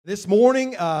This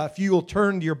morning, if you will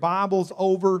turn your Bibles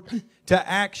over to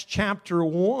Acts chapter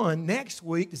 1. Next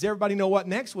week, does everybody know what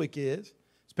next week is?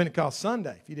 It's Pentecost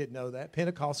Sunday, if you didn't know that.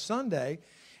 Pentecost Sunday.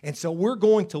 And so we're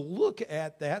going to look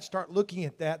at that, start looking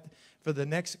at that for the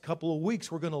next couple of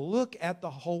weeks. We're going to look at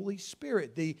the Holy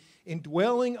Spirit, the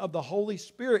indwelling of the Holy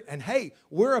Spirit. And hey,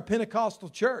 we're a Pentecostal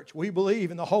church. We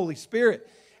believe in the Holy Spirit.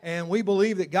 And we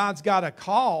believe that God's got a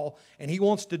call and He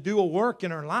wants to do a work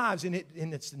in our lives. And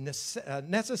it's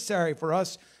necessary for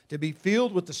us to be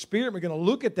filled with the Spirit. We're going to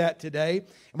look at that today.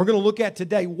 And we're going to look at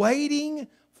today waiting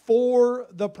for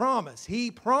the promise. He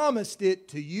promised it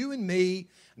to you and me,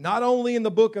 not only in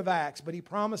the book of Acts, but He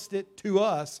promised it to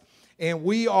us. And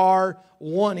we are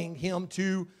wanting Him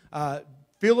to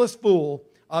fill us full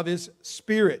of His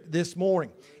Spirit this morning.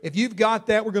 If you've got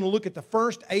that, we're going to look at the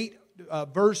first 8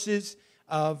 verses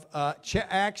of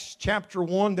Acts chapter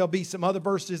 1. There'll be some other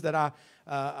verses that I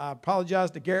apologize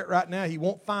to Garrett right now. He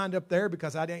won't find up there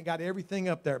because I ain't got everything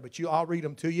up there, but I'll read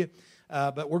them to you.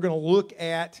 But we're going to look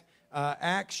at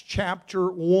Acts chapter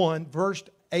 1, verse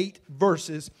 8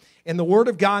 verses. And the Word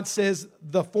of God says,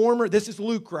 this is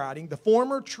Luke writing, the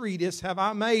former treatise have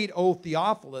I made, O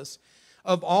Theophilus,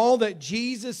 of all that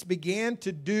Jesus began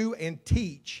to do and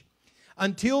teach,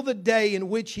 until the day in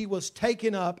which He was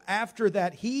taken up, after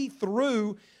that He,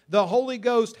 through the Holy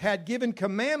Ghost, had given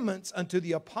commandments unto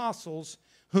the apostles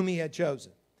whom He had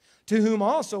chosen, to whom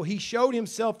also He showed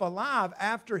Himself alive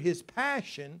after His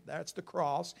passion, that's the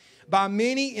cross, by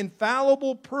many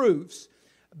infallible proofs,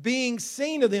 being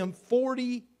seen of them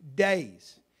 40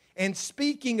 days, and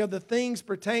speaking of the things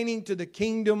pertaining to the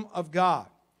kingdom of God.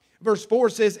 Verse 4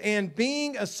 says, and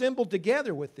being assembled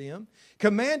together with them,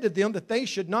 commanded them that they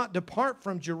should not depart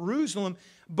from Jerusalem,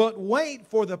 but wait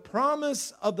for the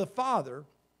promise of the Father,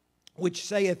 which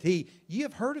saith He, ye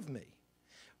have heard of me.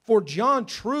 For John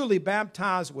truly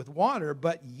baptized with water,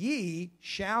 but ye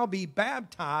shall be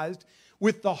baptized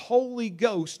with the Holy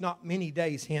Ghost not many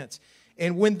days hence.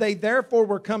 And when they therefore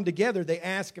were come together, they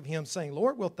asked of Him, saying,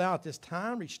 Lord, wilt thou at this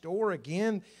time restore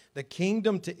again the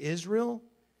kingdom to Israel?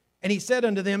 And He said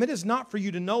unto them, it is not for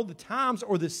you to know the times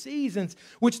or the seasons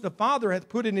which the Father hath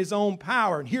put in His own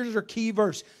power. And here's our key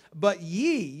verse. But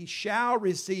ye shall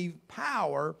receive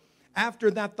power after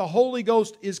that the Holy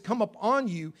Ghost is come upon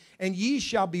you, and ye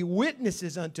shall be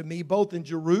witnesses unto me both in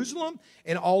Jerusalem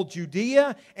and all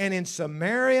Judea and in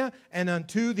Samaria and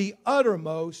unto the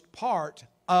uttermost part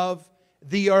of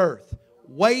the earth.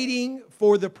 Waiting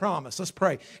for the promise. Let's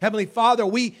pray. Heavenly Father,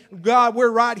 God,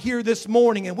 we're right here this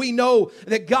morning, and we know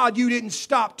that, God, you didn't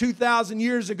stop 2,000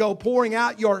 years ago pouring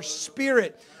out your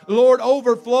Spirit, Lord,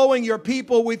 overflowing your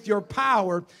people with your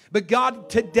power. But God,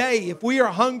 today, if we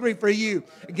are hungry for you,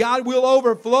 God, we'll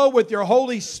overflow with your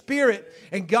Holy Spirit.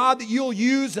 And God, that you'll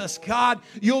use us. God,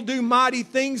 you'll do mighty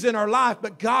things in our life.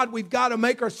 But God, we've got to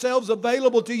make ourselves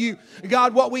available to you.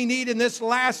 God, what we need in this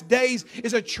last days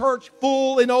is a church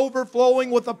full and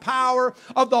overflowing with the power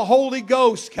of the Holy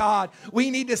Ghost, God.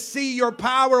 We need to see your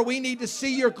power. We need to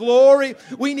see your glory.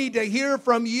 We need to hear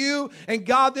from you. And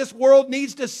God, this world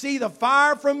needs to see the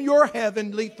fire from your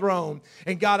heavenly throne.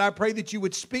 And God, I pray that you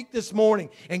would speak this morning.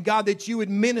 And God, that you would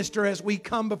minister as we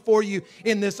come before you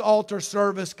in this altar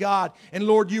service, God. And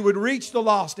Lord, you would reach the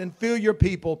lost and fill your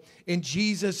people. In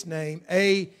Jesus' name,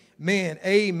 amen.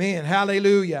 Amen.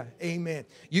 Hallelujah. Amen.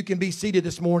 You can be seated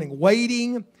this morning.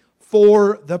 Waiting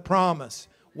for the promise.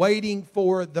 Waiting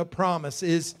for the promise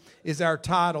is our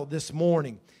title this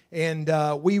morning. And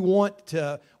we want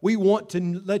to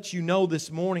let you know this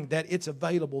morning that it's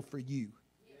available for you.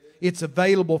 It's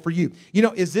available for you. You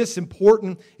know, is this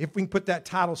important? If we can put that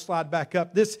title slide back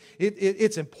up.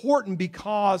 It's important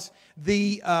because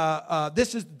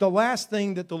this is the last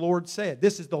thing that the Lord said.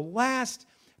 This is the last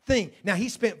thing. Now, He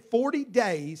spent 40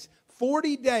 days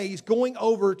going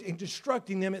over and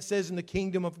instructing them, it says, in the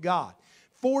kingdom of God.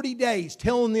 40 days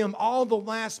telling them all the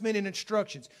last minute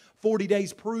instructions. 40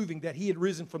 days proving that He had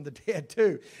risen from the dead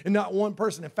too. And not one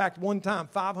person. In fact, one time,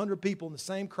 500 people in the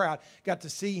same crowd got to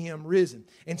see Him risen.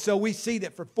 And so we see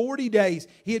that for 40 days,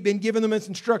 He had been giving them this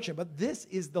instruction. But this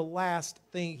is the last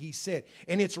thing He said.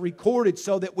 And it's recorded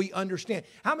so that we understand.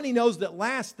 How many knows that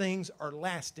last things are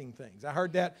lasting things? I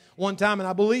heard that one time and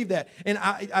I believe that. And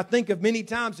I think of many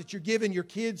times that you're giving your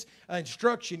kids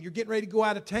instruction. You're getting ready to go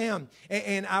out of town.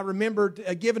 And I remember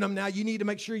giving them, now you need to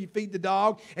make sure you feed the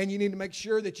dog. And you need to make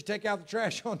sure that you take out the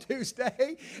trash on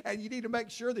Tuesday, and you need to make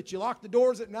sure that you lock the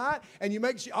doors at night, and you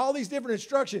make sure all these different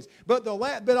instructions. But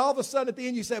all of a sudden at the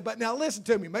end you say, but now listen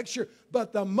to me, make sure.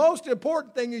 But the most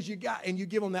important thing is you got, and you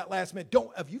give them that last minute.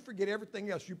 If you forget everything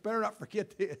else, you better not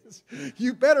forget this.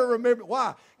 You better remember.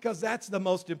 Why? Because that's the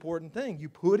most important thing. You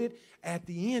put it at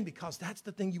the end because that's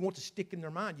the thing you want to stick in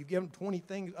their mind. You give them 20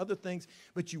 things, other things,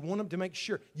 but you want them to make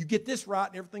sure you get this right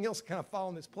and everything else kind of fall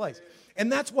in this place.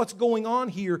 And that's what's going on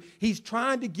here. He's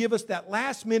trying to give us that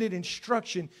last minute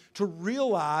instruction to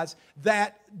realize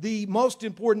that the most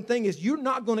important thing is you're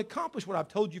not going to accomplish what I've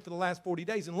told you for the last 40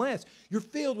 days unless you're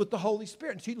filled with the Holy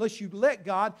Spirit, unless you let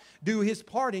God do His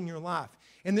part in your life.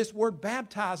 And this word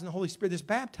baptized in the Holy Spirit, this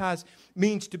baptized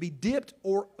means to be dipped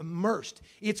or immersed.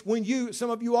 It's when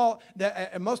some of you all,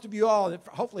 most of you all,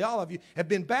 hopefully all of you, have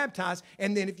been baptized.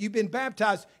 And then if you've been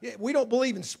baptized, we don't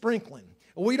believe in sprinkling.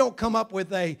 We don't come up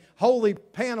with a holy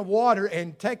pan of water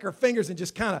and take our fingers and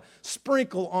just kind of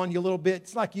sprinkle on you a little bit.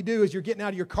 It's like you do as you're getting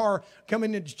out of your car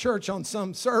coming into church on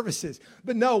some services.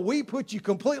 But no, we put you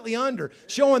completely under,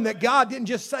 showing that God didn't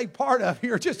just save part of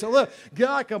you or just a little.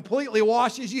 God completely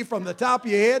washes you from the top of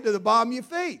your head to the bottom of your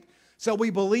feet. So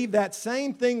we believe that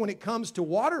same thing when it comes to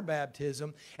water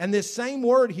baptism. And this same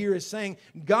word here is saying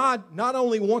God not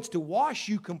only wants to wash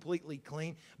you completely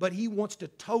clean, but He wants to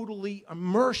totally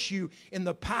immerse you in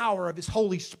the power of His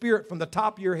Holy Spirit from the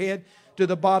top of your head to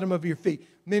the bottom of your feet.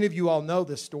 Many of you all know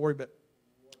this story, but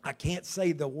I can't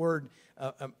say the word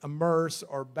immerse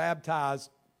or baptize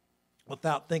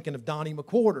without thinking of Donnie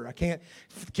McWhorter. I can't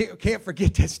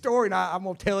forget that story, and I'm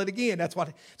going to tell it again. That's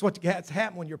what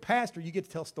happens when you're a pastor. You get to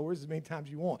tell stories as many times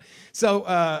as you want. So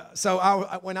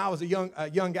when I was a young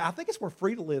guy, I think it's where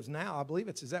Frida lives now. I believe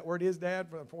is that where it is, Dad?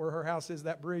 Where her house is,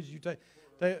 that bridge you take?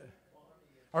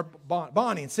 Or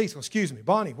Bonnie and Cecil, excuse me,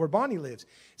 Bonnie, where Bonnie lives.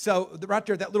 So right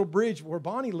there, that little bridge where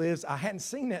Bonnie lives, I hadn't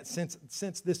seen that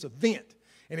since this event.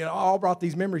 And it all brought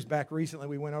these memories back recently.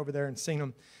 We went over there and seen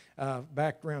them.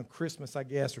 Back around Christmas, I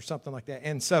guess, or something like that.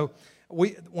 And so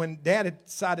when Dad had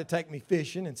decided to take me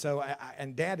fishing, and so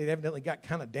and Dad had evidently got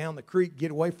kind of down the creek, get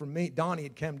away from me. Donnie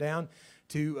had come down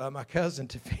to my cousin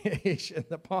to fish in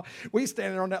the pond. We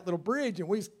standing on that little bridge, and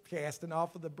we was casting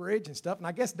off of the bridge and stuff. And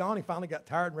I guess Donnie finally got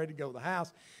tired and ready to go to the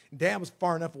house. And Dad was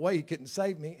far enough away, he couldn't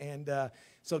save me. And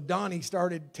so Donnie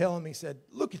started telling me, he said,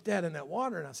 look at that in that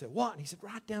water. And I said, what? And he said,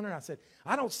 right down there. I said,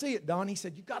 I don't see it, Donnie. He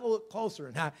said, you've got to look closer.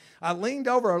 And I leaned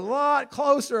over a lot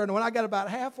closer. And when I got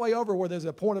about halfway over where there's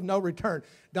a point of no return,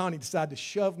 Donnie decided to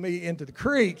shove me into the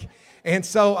creek. And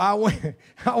so I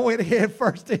went head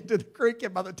first into the creek.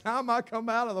 And by the time I come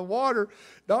out of the water,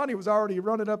 Donnie was already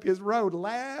running up his road,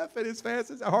 laughing as fast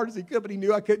as hard as he could, but he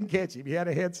knew I couldn't catch him. He had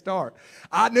a head start.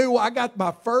 I knew I got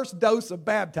my first dose of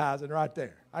baptizing right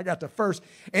there. I got the first,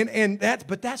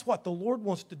 but that's what the Lord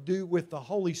wants to do with the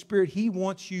Holy Spirit. He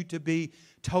wants you to be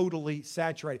totally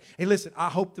saturated. Hey, listen, I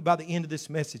hope that by the end of this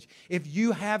message, if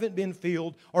you haven't been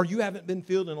filled or you haven't been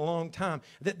filled in a long time,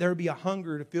 that there be a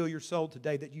hunger to fill your soul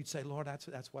today, that you'd say, Lord,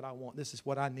 that's what I want. This is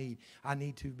what I need. I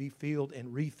need to be filled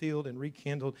and refilled and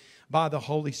rekindled by the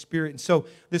Holy Spirit. And so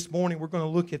this morning, we're going to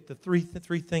look at the three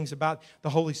things about the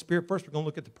Holy Spirit. First, we're going to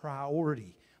look at the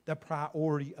priority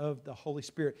of the Holy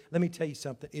Spirit. Let me tell you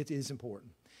something. It is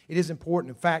important. It is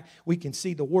important. In fact, we can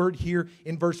see the word here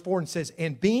in verse 4 and says,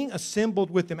 and being assembled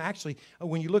with them. Actually,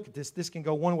 when you look at this can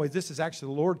go one way. This is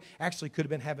actually the Lord actually could have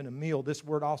been having a meal. This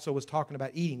word also was talking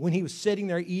about eating. When He was sitting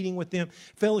there eating with them,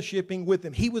 fellowshipping with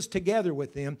them, He was together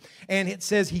with them. And it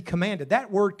says He commanded.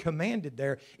 That word commanded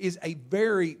there is a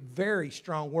very, very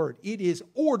strong word. It is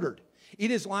ordered.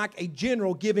 It is like a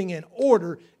general giving an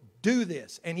order. Do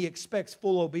this, and He expects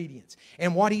full obedience.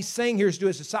 And what He's saying here is to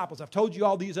His disciples. I've told you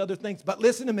all these other things, but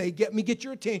listen to me. Get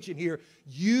your attention here.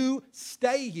 You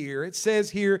stay here. It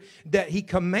says here that He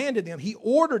commanded them. He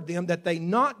ordered them that they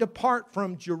not depart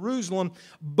from Jerusalem,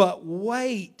 but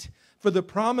wait for the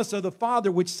promise of the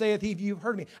Father, which saith He, you've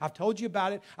heard me. I've told you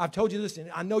about it. I've told you this,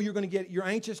 and I know you're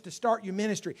anxious to start your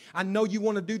ministry. I know you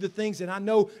want to do the things, and I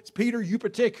know, Peter, you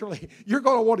particularly, you're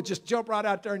going to want to just jump right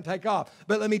out there and take off.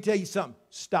 But let me tell you something.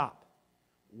 Stop.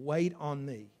 Wait on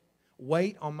me.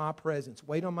 Wait on my presence.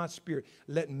 Wait on my Spirit.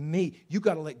 You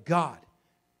got to let God.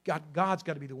 God's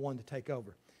got to be the one to take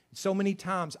over. So many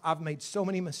times I've made so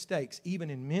many mistakes, even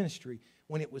in ministry,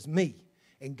 when it was me.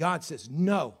 And God says,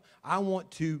 no, I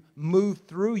want to move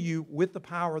through you with the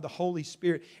power of the Holy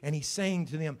Spirit. And He's saying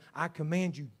to them, I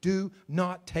command you, do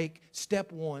not take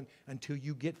step one until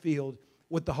you get filled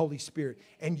with the Holy Spirit.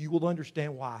 And you will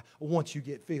understand why once you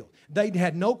get filled. They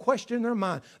had no question in their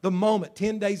mind the moment,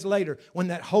 10 days later, when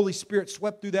that Holy Spirit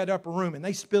swept through that upper room and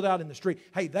they spilled out in the street.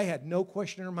 Hey, they had no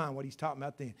question in their mind what he's talking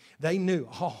about then. They knew,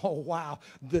 oh, wow,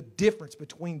 the difference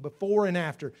between before and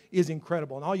after is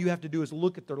incredible. And all you have to do is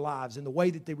look at their lives and the way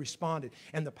that they responded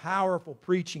and the powerful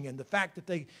preaching and the fact that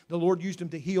the Lord used them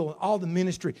to heal and all the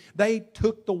ministry. They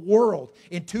took the world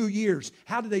in 2 years.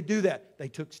 How did they do that? They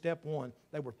took step one.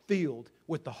 They were filled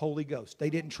with the Holy Ghost. They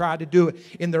didn't try to do it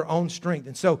in their own strength.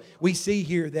 And so we see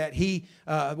here that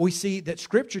we see that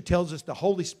Scripture tells us the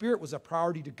Holy Spirit was a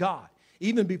priority to God.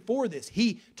 Even before this,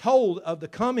 he told of the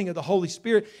coming of the Holy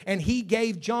Spirit, and he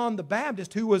gave John the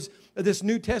Baptist, who was this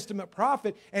New Testament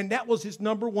prophet, and that was his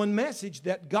number one message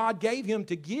that God gave him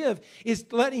to give, is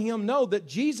letting him know that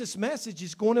Jesus' message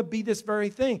is going to be this very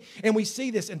thing. And we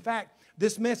see this. In fact,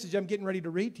 this message I'm getting ready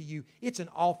to read to you, it's in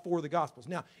all four of the Gospels.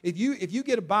 Now, if you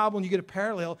get a Bible and you get a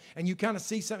parallel and you kind of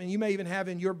see something, you may even have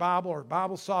in your Bible or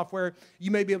Bible software,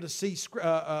 you may be able to see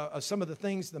some of the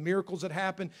things, the miracles that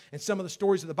happen and some of the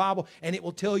stories of the Bible, and it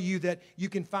will tell you that you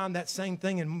can find that same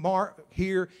thing in Mark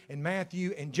here and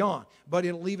Matthew and John, but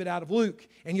it'll leave it out of Luke.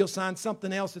 And you'll find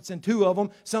something else that's in two of them,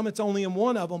 some it's only in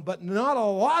one of them, but not a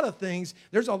lot of things.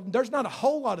 There's not a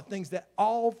whole lot of things that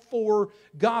all four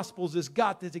Gospels has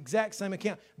got this exact same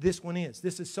account. This one is.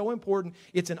 This is so important.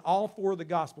 It's in all four of the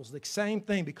Gospels. The same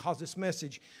thing, because this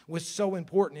message was so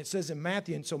important. It says in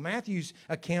Matthew, and so Matthew's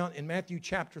account in Matthew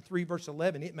chapter 3, verse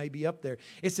 11, it may be up there.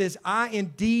 It says, I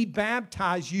indeed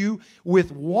baptize you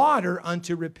with water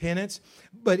unto repentance,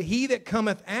 but he that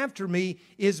cometh after me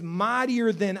is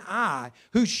mightier than I,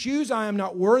 whose shoes I am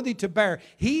not worthy to bear.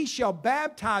 He shall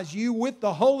baptize you with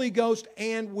the Holy Ghost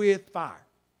and with fire.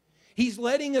 He's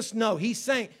letting us know. He's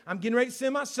saying, I'm getting ready to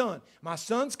send my son. My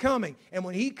son's coming. And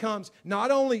when he comes,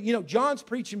 not only, John's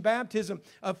preaching baptism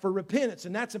for repentance,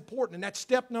 and that's important, and that's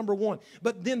step number one.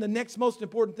 But then the next most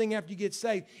important thing after you get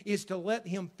saved is to let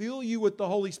him fill you with the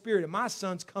Holy Spirit. And my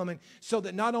son's coming so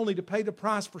that not only to pay the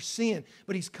price for sin,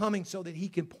 but he's coming so that he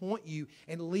can point you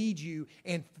and lead you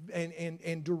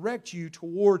and direct you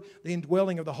toward the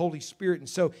indwelling of the Holy Spirit. And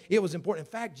so it was important.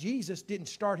 In fact, Jesus didn't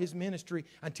start his ministry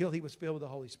until he was filled with the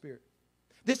Holy Spirit.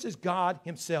 This is God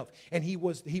himself. And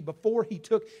before he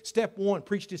took step one,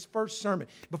 preached his first sermon,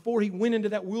 before he went into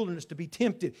that wilderness to be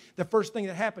tempted, the first thing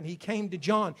that happened, he came to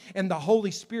John and the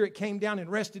Holy Spirit came down and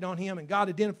rested on him, and God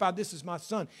identified, this is my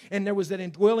son. And there was that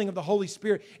indwelling of the Holy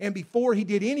Spirit. And before he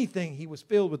did anything, he was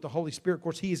filled with the Holy Spirit. Of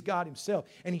course, he is God himself,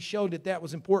 and he showed that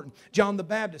was important. John the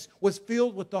Baptist was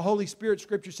filled with the Holy Spirit,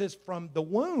 Scripture says, from the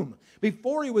womb.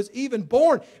 Before he was even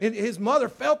born, and his mother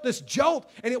felt this jolt,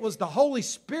 and it was the Holy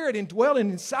Spirit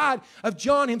indwelling inside of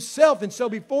John himself. And so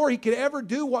before he could ever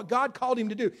do what God called him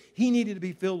to do, he needed to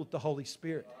be filled with the Holy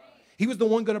Spirit. He was the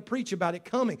one going to preach about it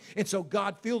coming. And so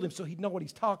God filled him so he'd know what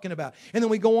he's talking about. And then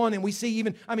we go on and we see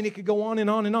it could go on and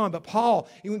on and on. But Paul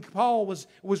was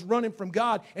running from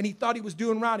God and he thought he was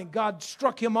doing right. And God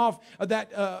struck him off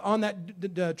on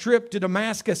that trip to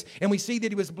Damascus. And we see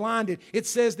that he was blinded. It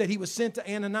says that he was sent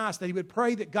to Ananias, that he would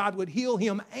pray that God would heal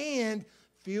him and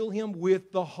fill him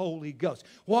with the Holy Ghost.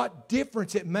 What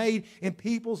difference it made in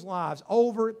people's lives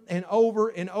over and over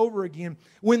and over again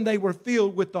when they were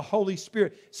filled with the Holy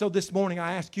Spirit. So this morning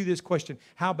I ask you this question.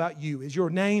 How about you? Is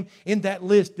your name in that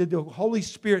list? Has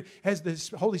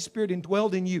the Holy Spirit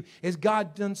indwelled in you? Has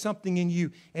God done something in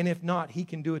you? And if not, he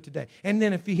can do it today. And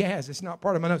then if he has, it's not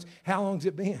part of my notes. How long has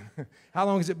it been? How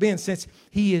long has it been since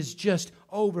he has just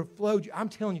overflowed you? I'm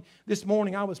telling you, this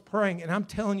morning I was praying, and I'm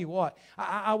telling you what,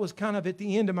 I was kind of at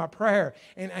the end of my prayer,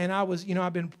 and I was,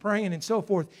 I've been praying and so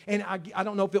forth, and I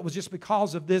don't know if it was just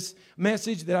because of this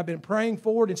message that I've been praying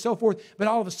for it and so forth, but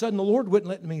all of a sudden the Lord wouldn't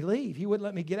let me leave. He wouldn't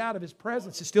let me get out of his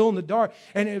presence. It's still in the dark,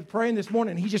 and I was praying this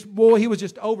morning, and he was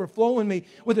just overflowing me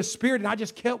with the Spirit, and I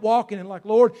just kept walking, and like,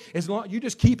 Lord, as long you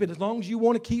just keep it, as long as you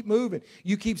want to keep moving,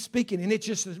 you keep speaking, and it's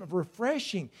just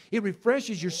refreshing. It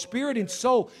refreshes your spirit and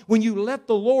soul when you let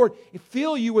the Lord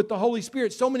fill you with the Holy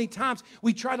Spirit. So many times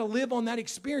we try to live on that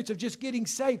experience of just getting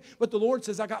saved, but the Lord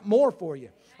says, I got more for you.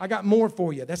 I got more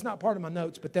for you. That's not part of my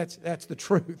notes, but that's the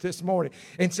truth this morning.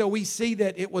 And so we see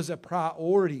that it was a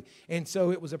priority, and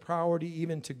so it was a priority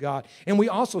even to God. And we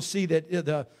also see that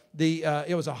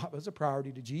it was a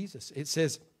priority to Jesus. It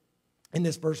says in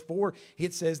this verse 4,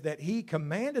 it says that he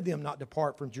commanded them not to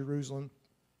depart from Jerusalem,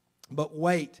 but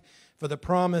wait for the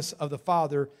promise of the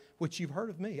Father, which you've heard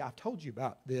of me. I've told you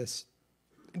about this.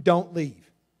 Don't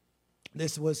leave.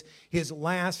 This was his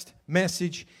last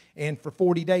message, And for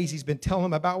 40 days, he's been telling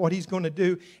them about what he's going to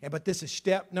do. But this is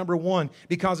step number 1,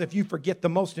 because if you forget the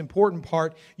most important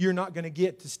part, you're not going to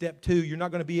get to step 2. You're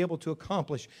not going to be able to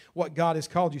accomplish what God has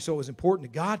called you. So it was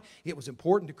important to God. It was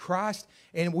important to Christ.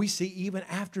 And we see even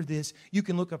after this, you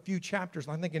can look a few chapters.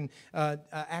 I think in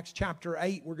Acts chapter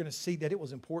 8, we're going to see that it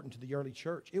was important to the early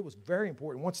church. It was very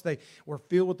important. Once they were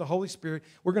filled with the Holy Spirit,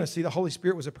 we're going to see the Holy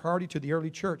Spirit was a priority to the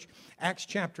early church. Acts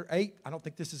chapter 8, I don't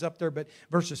think this is up there, but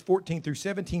verses 14 through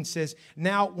 17 says,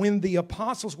 now when the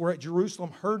apostles were at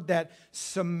Jerusalem, heard that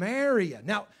Samaria.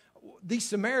 Now, these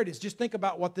Samaritans, just think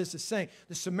about what this is saying.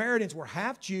 The Samaritans were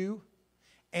half Jew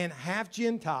and half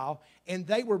Gentile, and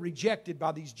they were rejected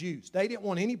by these Jews. They didn't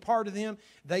want any part of them.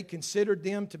 They considered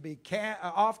them to be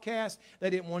offcast. They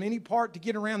didn't want any part to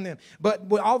get around them. But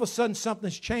all of a sudden,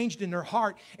 something's changed in their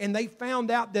heart, and they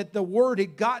found out that the word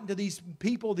had gotten to these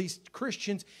people, these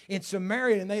Christians in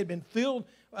Samaria, and they had been filled.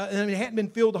 They hadn't been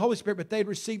filled with the Holy Spirit, but they'd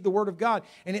received the Word of God.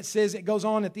 And it says, it goes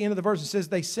on at the end of the verse, it says,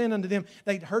 they sent unto them.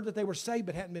 They'd heard that they were saved,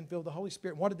 but hadn't been filled with the Holy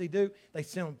Spirit. What did they do? They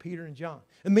sent them Peter and John.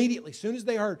 Immediately, as soon as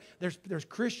they heard, there's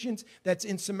Christians that's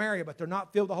in Samaria, but they're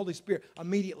not filled with the Holy Spirit.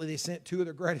 Immediately, they sent 2 of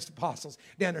their greatest apostles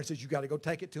down there and says, you got to go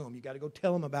take it to them. You got to go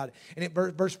tell them about it.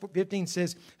 And verse 15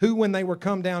 says, who, when they were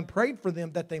come down, prayed for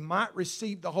them that they might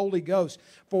receive the Holy Ghost.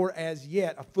 For as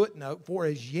yet, a footnote, for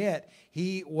as yet,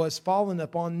 he was fallen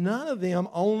upon none of them,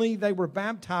 only they were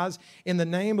baptized in the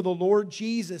name of the Lord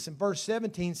Jesus. And verse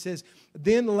 17 says,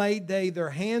 then laid they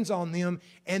their hands on them,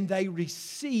 and they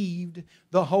received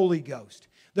the Holy Ghost.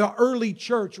 The early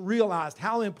church realized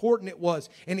how important it was,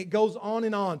 and it goes on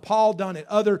and on. Paul done it.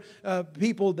 Other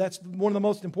people, that's one of the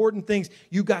most important things.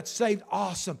 You got saved,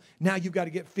 awesome. Now you've got to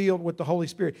get filled with the Holy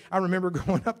Spirit. I remember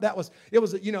growing up,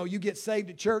 you get saved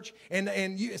at church,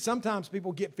 and sometimes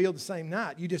people get filled the same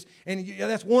night.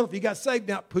 That's wonderful. You got saved,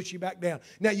 now push you back down.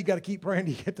 Now you got to keep praying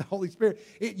to get the Holy Spirit.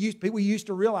 We used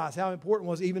to realize how important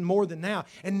it was, even more than now.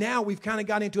 And now we've kind of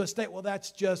got into a state, well,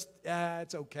 that's just,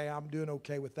 it's okay. I'm doing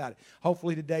okay with that.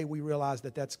 Hopefully today we realize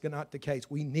that that's not the case.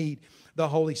 We need the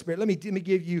Holy Spirit. Let me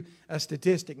give you a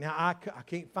statistic. Now, I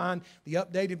can't find the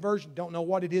updated version. Don't know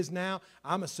what it is now.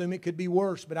 I'm assuming it could be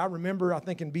worse. But I remember, I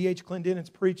think in B.H.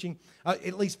 Clendenin's preaching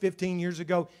at least 15 years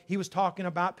ago, he was talking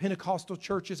about Pentecostal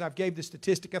churches. I've gave the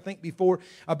statistic, I think, before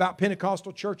about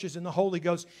Pentecostal churches and the Holy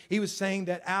Ghost. He was saying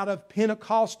that out of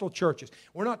Pentecostal churches,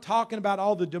 we're not talking about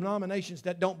all the denominations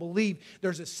that don't believe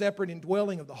there's a separate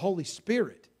indwelling of the Holy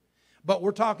Spirit. But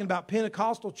we're talking about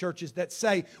Pentecostal churches that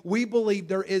say we believe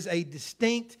there is a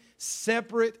distinct,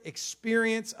 separate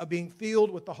experience of being filled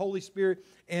with the Holy Spirit,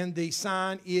 and the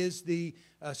sign is the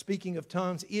speaking of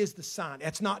tongues is the sign.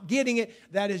 That's not getting it.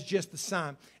 That is just the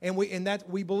sign, and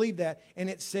we believe that.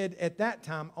 And it said at that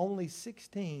time only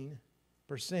 16%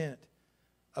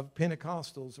 of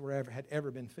Pentecostals had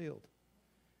ever been filled.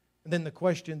 And then the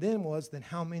question then was, then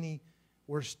how many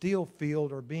were still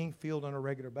filled or being filled on a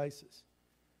regular basis?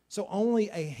 So only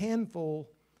a handful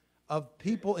of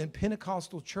people in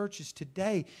Pentecostal churches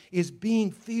today is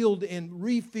being filled and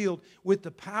refilled with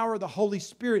the power of the Holy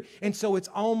Spirit. And so it's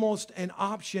almost an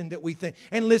option that we think.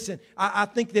 And listen, I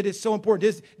think that it's so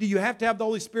important. Do you have to have the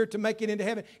Holy Spirit to make it into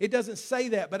heaven? It doesn't say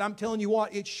that, but I'm telling you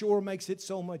what, it sure makes it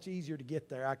so much easier to get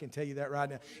there. I can tell you that right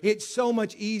now. It's so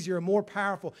much easier and more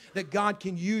powerful that God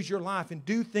can use your life and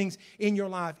do things in your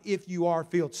life if you are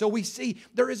filled. So we see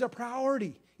there is a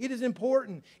priority. It is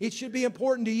important. It should be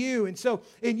important to you.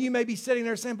 And you may be sitting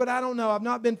there saying, but I don't know. I've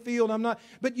not been filled. I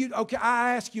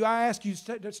ask you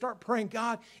to start praying.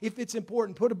 God, if it's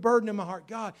important, put a burden in my heart.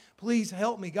 God, please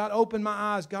help me. God, open my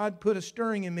eyes. God, put a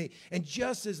stirring in me. And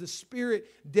just as the Spirit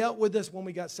dealt with us when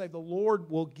we got saved, the Lord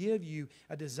will give you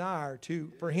a desire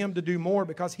for Him to do more,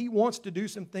 because He wants to do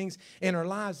some things in our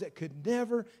lives that could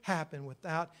never happen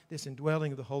without this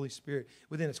indwelling of the Holy Spirit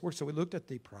within us. So we looked at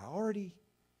the priority.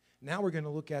 Now we're going to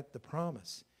look at the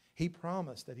promise. He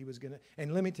promised that He was going to,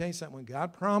 and let me tell you something, when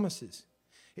God promises,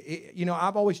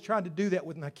 I've always tried to do that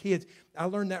with my kids. I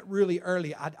learned that really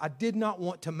early. I did not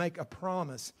want to make a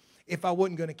promise if I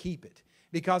wasn't going to keep it,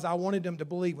 because I wanted them to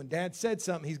believe when Dad said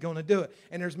something, He's going to do it.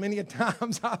 And there's many a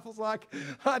times I was like,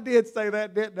 I did say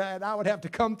that, didn't I? And I would have to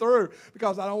come through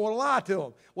because I don't want to lie to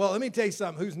them. Well, let me tell you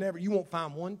something. You won't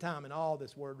find one time in all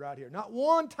this word right here, not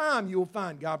one time you will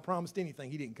find God promised anything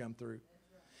He didn't come through.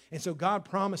 And so God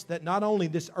promised that not only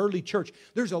this early church,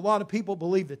 there's a lot of people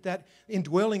believe that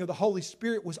indwelling of the Holy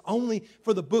Spirit was only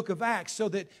for the book of Acts, so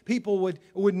that people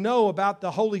would know about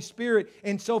the Holy Spirit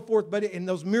and so forth. And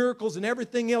those miracles and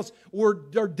everything else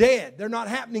are dead. They're not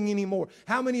happening anymore.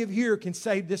 How many of you here can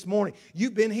say this morning,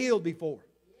 you've been healed before?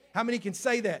 How many can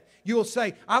say that? You will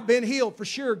say, I've been healed for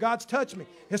sure. God's touched me.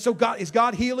 And so is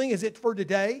God healing? Is it for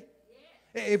today?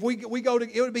 If we go to,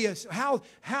 it would be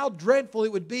how dreadful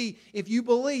it would be if you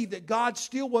believe that God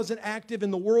still wasn't active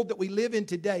in the world that we live in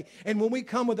today. And when we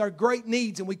come with our great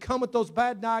needs and we come with those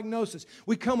bad diagnoses,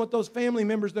 we come with those family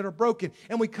members that are broken,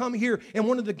 and we come here, and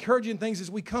one of the encouraging things is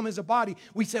we come as a body,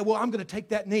 we say, well, I'm going to take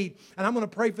that need and I'm going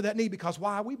to pray for that need, because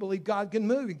why? We believe God can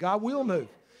move and God will move.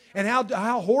 And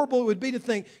how horrible it would be to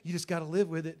think you just got to live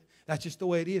with it. That's just the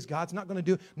way it is. God's not going to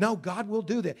do it. No, God will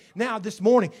do that. Now, this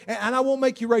morning, and I won't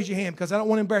make you raise your hand because I don't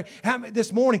want to embarrass.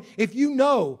 This morning, if you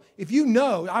know,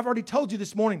 I've already told you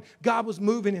this morning, God was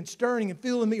moving and stirring and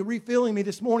filling me, refilling me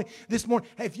this morning.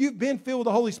 If you've been filled with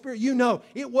the Holy Spirit, you know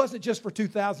it wasn't just for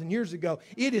 2,000 years ago.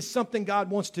 It is something God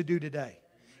wants to do today.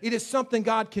 It is something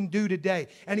God can do today,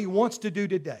 and He wants to do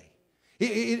today.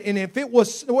 And if it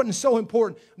wasn't so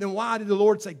important, then why did the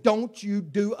Lord say, don't you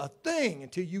do a thing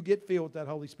until you get filled with that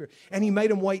Holy Spirit? And He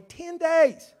made them wait 10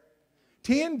 days.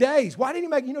 10 days. Why did He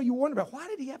make, you wonder about, why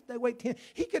did He have to wait 10?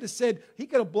 He could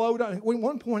have blown on. At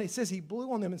one point, it says He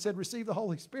blew on them and said, receive the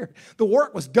Holy Spirit. The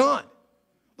work was done.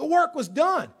 The work was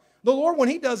done. The Lord, when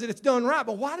He does it, it's done right.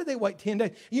 But why did they wait 10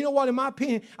 days? You know what? In my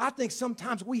opinion, I think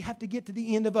sometimes we have to get to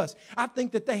the end of us. I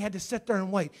think that they had to sit there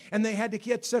and wait. And they had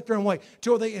to sit there and wait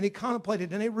till they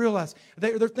contemplated, and they realized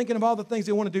they're thinking of all the things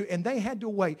they want to do. And they had to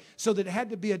wait, so that it had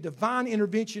to be a divine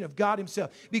intervention of God Himself.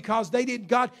 Because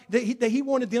He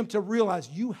wanted them to realize,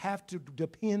 you have to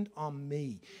depend on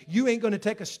me. You ain't going to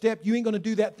take a step. You ain't going to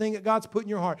do that thing that God's put in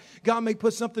your heart. God may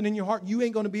put something in your heart, and you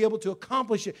ain't going to be able to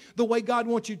accomplish it the way God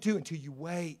wants you to until you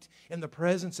wait in the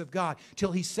presence of God,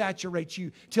 till He saturates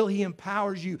you, till He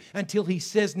empowers you, until He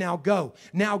says, now go.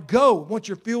 Now go. Once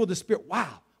you're filled with the Spirit,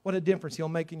 wow, what a difference He'll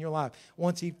make in your life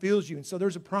once He fills you. And so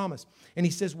there's a promise. And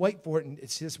He says, wait for it. And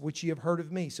it says, which ye have heard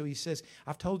of me. So He says,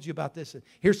 I've told you about this. And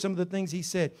here's some of the things He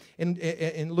said.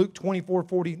 In Luke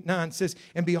 24:49 says,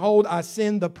 and behold, I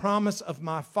send the promise of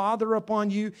my Father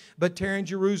upon you, but tarry in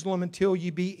Jerusalem until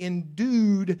ye be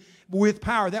endued with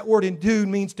power. That word endued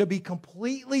means to be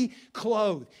completely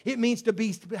clothed. It means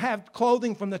to have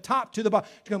clothing from the top to the bottom,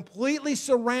 completely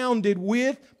surrounded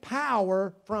with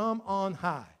power from on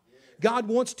high. God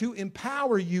wants to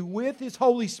empower you with His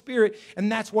Holy Spirit,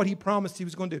 and that's what He promised He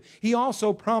was going to do. He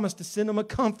also promised to send them a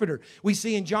comforter. We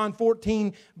see in John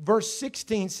 14, verse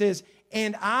 16 says,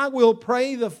 and I will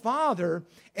pray the Father,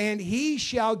 and He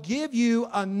shall give you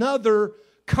another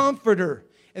comforter,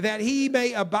 that He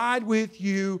may abide with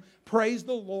you, praise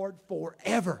the Lord,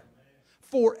 forever.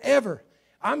 Forever.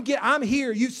 I'm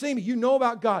here. You've seen me. You know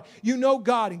about God. You know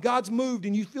God, and God's moved,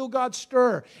 and you feel God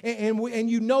stir.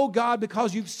 And you know God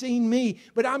because you've seen me.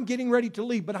 But I'm getting ready to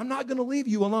leave. But I'm not going to leave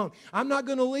you alone. I'm not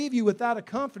going to leave you without a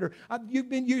comforter.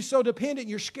 You're so dependent.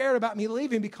 You're scared about me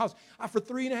leaving because for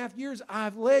 3.5 years,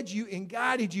 I've led you and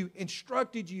guided you,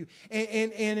 instructed you,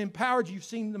 and empowered you. You've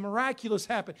seen the miraculous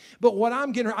happen. But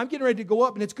I'm getting ready to go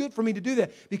up, and it's good for me to do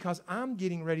that because I'm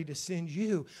getting ready to send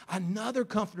you another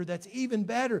comforter that's even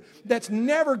better, that's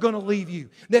never going to leave you.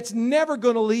 That's never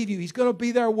going to leave you. He's going to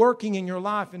be there working in your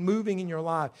life and moving in your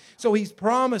life. So He's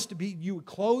promised to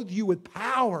clothe you with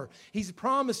power. He's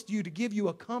promised you to give you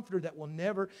a comforter that will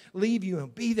never leave you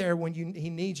and be there when He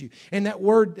needs you. And that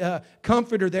word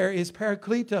comforter there is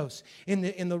parakletos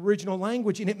in the original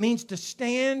language, and it means to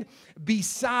stand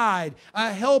beside,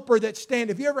 a helper that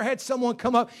stands. Have you ever had someone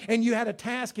come up and you had a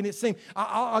task and it seemed,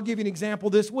 I'll give you an example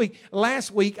this week.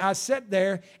 Last week I sat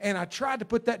there and I tried to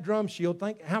put that drum shield.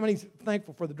 How many's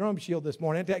thankful for the drum shield this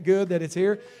morning? Isn't that good that it's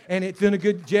here? And it's done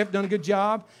Jeff done a good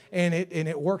job, and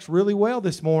it works really well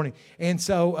this morning. And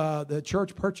so the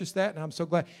church purchased that, and I'm so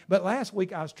glad. But last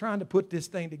week I was trying to put this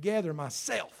thing together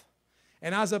myself.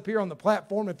 And I was up here on the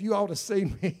platform. If you ought to see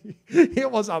me,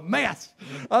 it was a mess.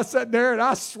 I sat there and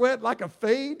I sweat like a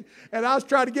fiend. And I was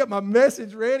trying to get my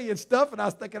message ready and stuff. And I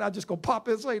was thinking I'd just go pop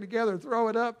this thing together and throw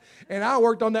it up. And I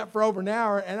worked on that for over an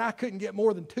hour. And I couldn't get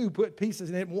more than 2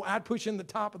 pieces in it. I'd push in the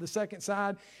top of the second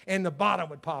side and the bottom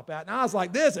would pop out. And I was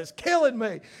like, this is killing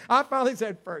me. I finally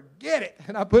said, forget it.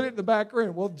 And I put it in the back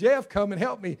room. Well, Jeff come and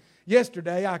helped me.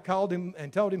 Yesterday, I called him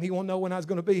and told him he wanted to know when I was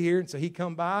going to be here. And so he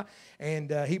come by,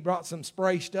 and he brought some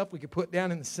spray stuff we could put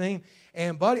down in the seam.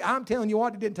 And, buddy, I'm telling you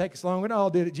what, it didn't take us long at all,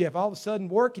 did it, Jeff? All of a sudden,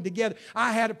 working together,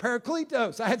 I had a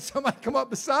parakletos. I had somebody come up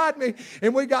beside me,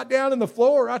 and we got down on the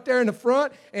floor right there in the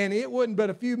front, and it wasn't but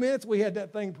a few minutes. We had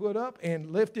that thing put up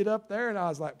and lifted up there, and I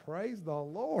was like, praise the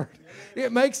Lord.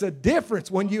 It makes a difference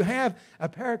when you have a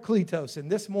parakletos. And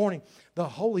this morning, the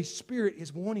Holy Spirit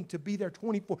is wanting to be there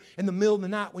 24 in the middle of the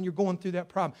night when you're going through that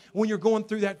problem, when you're going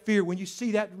through that fear, when you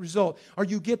see that result, or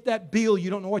you get that bill you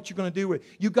don't know what you're going to do with.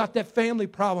 You got that family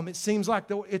problem. It seems like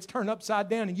it's turned upside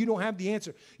down and you don't have the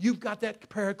answer. You've got that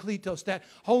Parakletos, that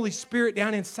Holy Spirit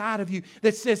down inside of you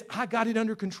that says, I got it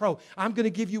under control. I'm going to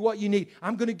give you what you need.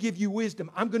 I'm going to give you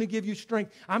wisdom. I'm going to give you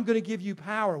strength. I'm going to give you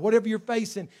power. Whatever you're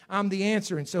facing, I'm the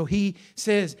answer. And so He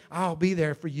says, I'll be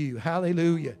there for you.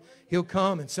 Hallelujah. He'll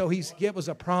come. And so He's give us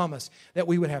a promise that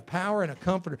we would have power and a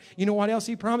comforter. You know what else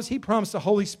He promised? He promised the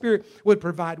Holy Spirit would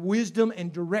provide wisdom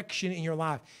and direction in your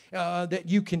life that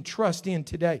you can trust in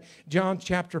today. John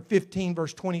chapter 15,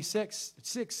 verse 26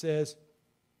 says,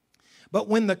 but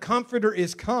when the Comforter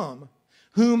is come,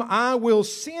 whom I will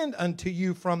send unto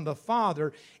you from the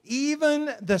Father,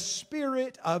 even the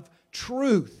Spirit of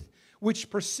truth, which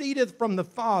proceedeth from the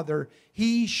Father,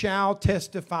 He shall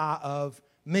testify of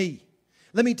me.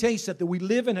 Let me tell you something. We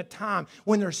live in a time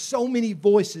when there's so many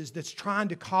voices that's trying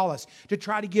to call us, to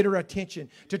try to get our attention,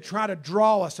 to try to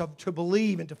draw us to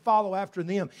believe and to follow after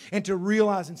them and to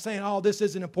realize and saying, oh, this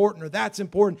isn't important or that's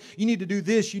important. You need to do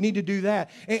this. You need to do that.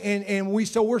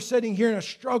 So we're sitting here in a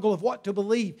struggle of what to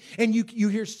believe. And you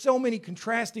hear so many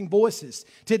contrasting voices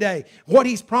today. What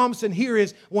He's promising here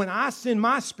is when I send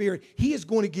my Spirit, He is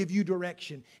going to give you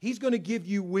direction. He's going to give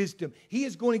you wisdom. He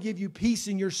is going to give you peace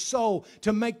in your soul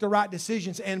to make the right decision.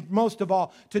 And most of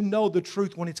all, to know the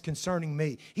truth when it's concerning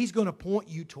me. He's going to point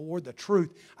you toward the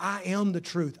truth. I am the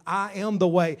truth. I am the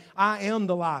way. I am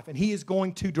the life. And He is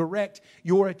going to direct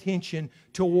your attention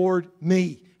toward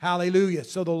me. Hallelujah.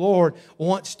 So the Lord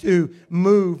wants to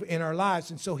move in our lives.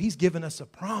 And so He's given us a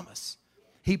promise.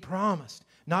 He promised.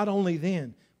 Not only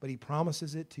then, but He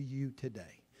promises it to you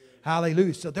today.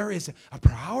 Hallelujah. So there is a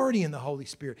priority in the Holy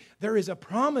Spirit. There is a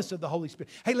promise of the Holy Spirit.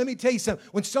 Hey, let me tell you something.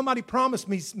 When somebody promised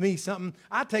me something,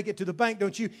 I take it to the bank,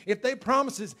 don't you? If they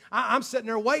promises, I'm sitting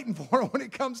there waiting for it when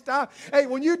it comes time. Hey,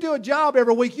 when you do a job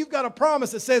every week, you've got a promise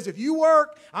that says, if you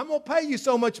work, I'm going to pay you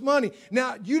so much money.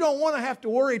 Now, you don't want to have to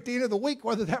worry at the end of the week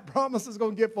whether that promise is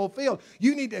going to get fulfilled.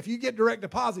 You need to, if you get direct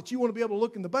deposits, you want to be able to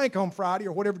look in the bank on Friday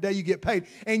or whatever day you get paid,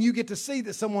 and you get to see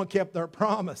that someone kept their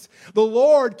promise. The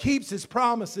Lord keeps His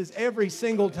promises every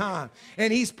single time.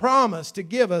 And He's promised to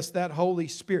give us that Holy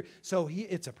Spirit. So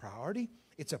it's a priority.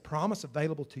 It's a promise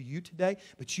available to you today,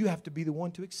 but you have to be the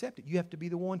one to accept it. You have to be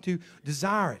the one to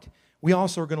desire it. We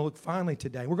also are going to look finally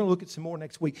today. We're going to look at some more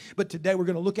next week. But today we're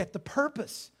going to look at the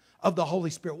purpose of the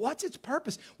Holy Spirit. What's its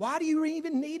purpose? Why do you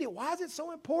even need it? Why is it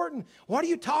so important? What are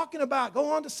you talking about?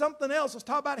 Go on to something else. Let's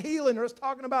talk about healing, or let's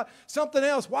talking about something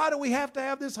else. Why do we have to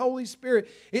have this Holy Spirit?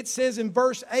 It says in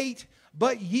verse 8,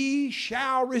 but ye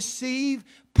shall receive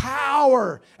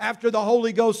power after the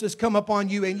Holy Ghost has come upon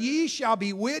you, and ye shall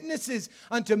be witnesses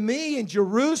unto me in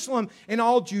Jerusalem and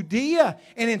all Judea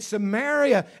and in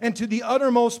Samaria and to the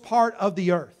uttermost part of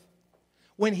the earth.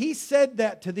 When He said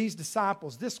that to these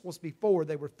disciples, this was before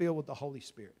they were filled with the Holy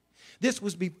Spirit. This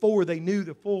was before they knew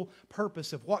the full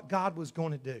purpose of what God was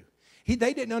going to do.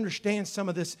 They didn't understand some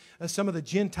of this, some of the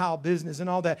Gentile business and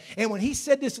all that. And when He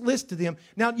said this list to them,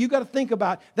 now you got to think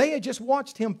about, they had just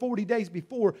watched Him 40 days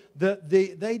before.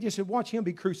 They just had watched Him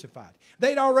be crucified.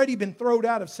 They'd already been thrown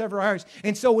out of several areas.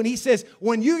 And so when He says,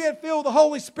 when you get filled with the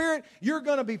Holy Spirit, you're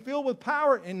going to be filled with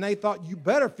power. And they thought, you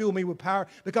better fill me with power,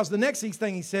 because the next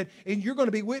thing He said, and you're going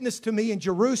to be witness to me in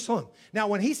Jerusalem. Now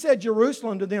when He said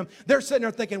Jerusalem to them, they're sitting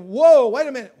there thinking, whoa, wait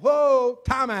a minute, whoa,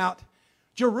 time out.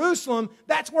 Jerusalem,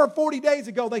 that's where 40 days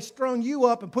ago they strung you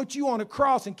up and put you on a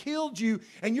cross and killed you.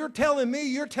 And you're telling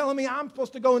me I'm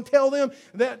supposed to go and tell them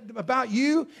that about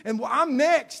you, and I'm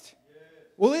next.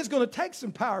 Well, it's going to take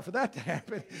some power for that to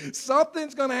happen.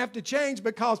 Something's going to have to change,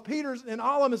 because Peter and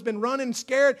all of them has been running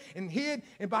scared and hid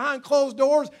and behind closed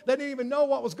doors. They didn't even know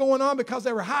what was going on because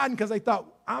they were hiding, because they thought,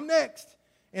 I'm next.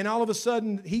 And all of a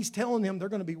sudden, He's telling them they're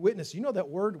going to be witness. You know that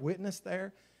word witness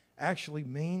there actually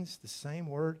means the same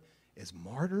word as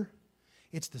martyr.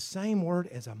 It's the same word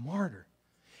as a martyr.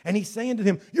 And He's saying to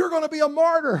them, you're going to be a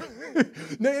martyr.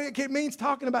 It means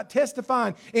talking about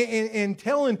testifying and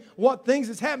telling what things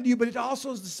has happened to you, but it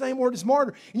also is the same word as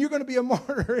martyr. And you're going to be a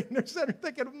martyr. And they're sitting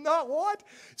there thinking, not what?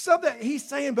 Something He's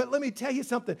saying, but let me tell you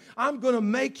something. I'm going to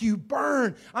make you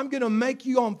burn. I'm going to make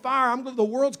you on fire. The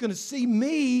world's going to see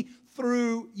me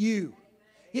through you.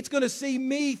 It's going to see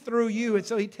me through you. And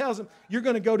so He tells them, you're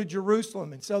going to go to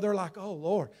Jerusalem. And so they're like, oh,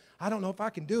 Lord, I don't know if I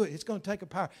can do it. It's going to take a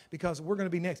power because we're going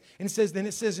to be next. And then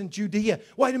it says in Judea,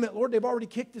 wait a minute, Lord, they've already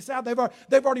kicked us out.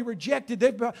 They've already rejected.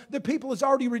 The people has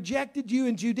already rejected you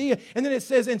in Judea. And then it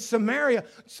says in Samaria,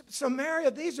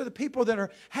 these are the people that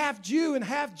are half Jew and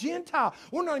half Gentile.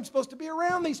 We're not even supposed to be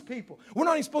around these people. We're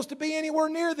not even supposed to be anywhere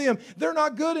near them. They're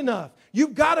not good enough.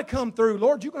 You've got to come through.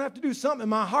 Lord, you're going to have to do something in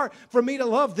my heart for me to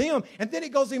love them. And then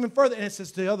it goes even further, and it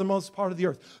says to the othermost part of the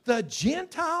earth. The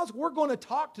Gentiles, we're going to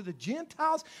talk to the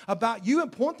Gentiles about you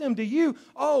and point them to you.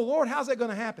 Oh, Lord, how's that going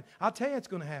to happen? I'll tell you it's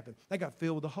going to happen. They got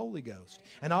filled with the Holy Ghost.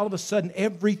 And all of a sudden,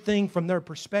 everything from their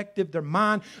perspective, their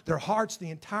mind, their hearts,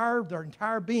 their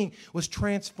entire being was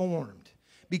transformed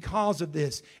because of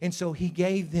this. And so he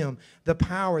gave them the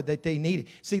power that they needed.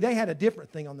 See, they had a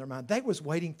different thing on their mind. They was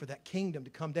waiting for that kingdom to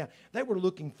come down. They were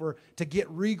looking to get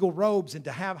regal robes and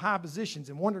to have high positions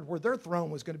and wondered where their throne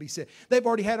was going to be set. They've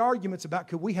already had arguments about,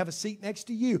 could we have a seat next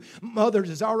to you? Mothers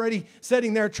is already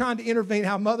sitting there trying to intervene,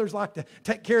 how mothers like to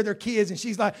take care of their kids. And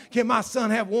she's like, can my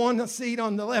son have one seat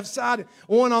on the left side and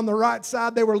one on the right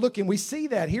side? They were looking. We see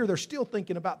that here. They're still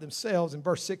thinking about themselves in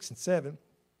verse 6 and 7.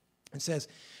 It says,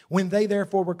 when they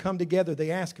therefore were come together,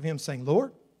 they asked of him, saying,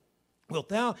 Lord, wilt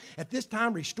thou at this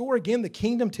time restore again the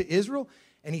kingdom to Israel?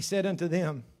 And he said unto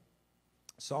them,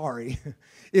 sorry,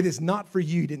 it is not for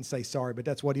you. He didn't say sorry, but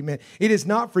that's what he meant. It is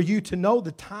not for you to know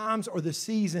the times or the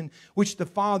season which the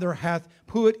Father hath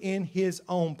put in his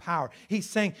own power. He's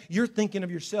saying you're thinking of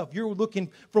yourself. You're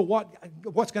looking for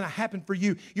what's going to happen for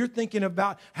you. You're thinking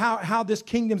about how this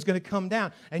kingdom's going to come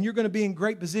down, and you're going to be in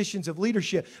great positions of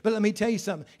leadership. But let me tell you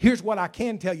something. Here's what I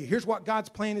can tell you. Here's what God's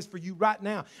plan is for you right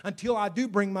now until I do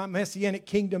bring my messianic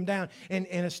kingdom down and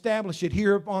establish it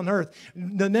here on earth.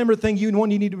 The number thing you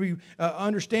need to be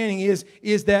understanding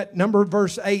is that number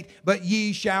verse 8, but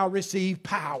ye shall receive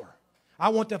power. I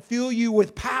want to fill you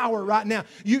with power right now.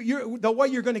 The way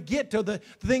you're going to get to the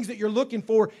things that you're looking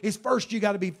for is first you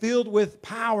got to be filled with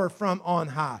power from on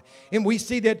high. And we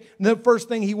see that the first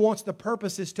thing he wants, the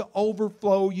purpose is to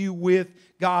overflow you with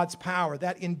God's power,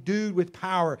 that endued with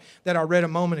power that I read a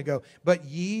moment ago. But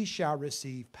ye shall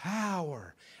receive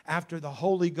power after the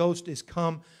Holy Ghost is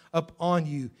come upon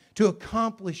you. To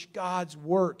accomplish God's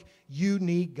work, you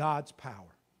need God's power.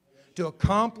 To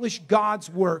accomplish God's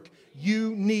work,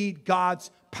 you need God's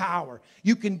power.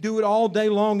 You can do it all day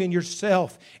long in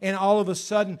yourself, and all of a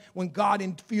sudden, when God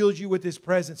infills you with His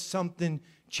presence, something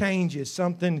changes.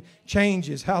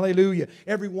 Hallelujah.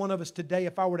 Every one of us today,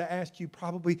 if I were to ask you,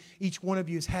 probably each one of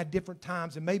you has had different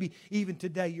times, and maybe even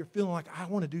today you're feeling like, I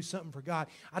want to do something for God.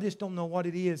 I just don't know what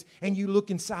it is. And you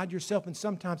look inside yourself, and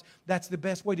sometimes that's the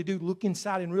best way to do. Look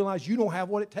inside and realize you don't have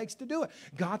what it takes to do it.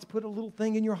 God's put a little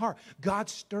thing in your heart.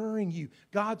 God's stirring you.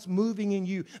 God's moving in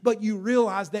you. But you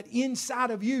realize that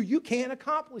inside of you, you can't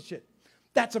accomplish it.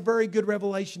 That's a very good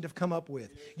revelation to come up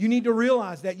with. You need to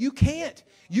realize that you can't.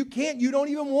 You don't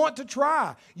even want to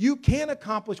try. You can't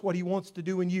accomplish what He wants to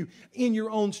do in you in your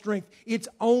own strength. It's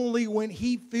only when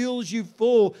He fills you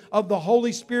full of the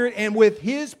Holy Spirit and with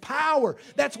His power.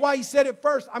 That's why He said it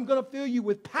first. I'm going to fill you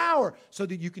with power so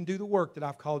that you can do the work that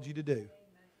I've called you to do.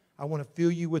 I want to fill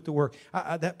you with the work.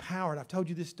 That power, and I've told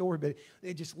you this story, but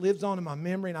it just lives on in my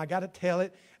memory, and I got to tell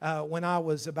it. When I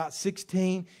was about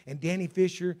 16, and Danny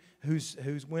Fisher, who's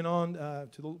went on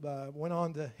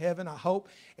to heaven, I hope,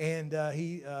 and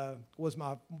he was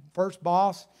my first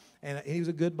boss, and he was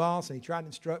a good boss, and he tried to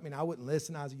instruct me, and I wouldn't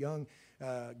listen. I was a young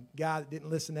guy that didn't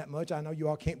listen that much. I know you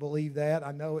all can't believe that.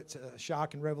 I know it's a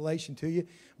shock and revelation to you,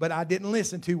 but I didn't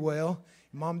listen too well.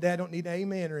 Mom and Dad don't need an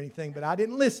amen or anything, but I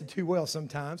didn't listen too well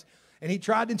sometimes. And he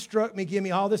tried to instruct me, give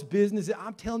me all this business.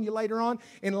 I'm telling you, later on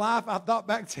in life, I thought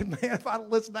back and said, man, if I'd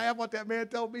listened to what that man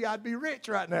told me, I'd be rich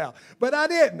right now. But I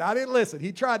didn't. I didn't listen.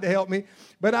 He tried to help me,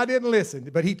 but I didn't listen.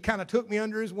 But he kind of took me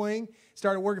under his wing,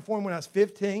 started working for him when I was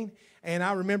 15. And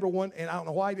I remember and I don't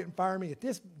know why he didn't fire me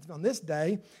on this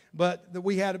day, but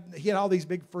he had all these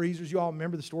big freezers. You all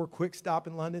remember the store Quick Stop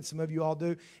in London. Some of you all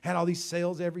do. Had all these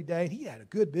sales every day, and he had a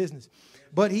good business.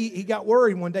 But he got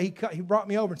worried one day. He brought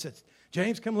me over and said,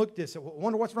 James, come look at this. I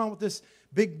wonder what's wrong with this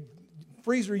big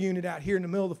freezer unit out here in the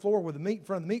middle of the floor with the meat in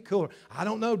front of the meat cooler. I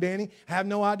don't know, Danny. I have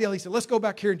no idea. He said, let's go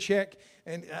back here and check.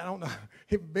 And I don't know,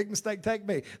 big mistake, take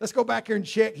me. Let's go back here and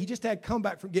check. He just had come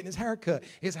back from getting his hair cut.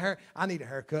 I need a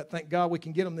haircut. Thank God we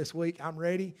can get them this week. I'm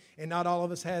ready. And not all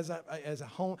of us has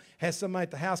somebody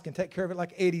at the house can take care of it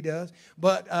like Eddie does.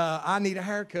 But I need a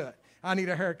haircut. I need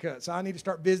a haircut, so I need to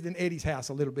start visiting Eddie's house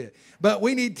a little bit. But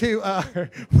we need to, I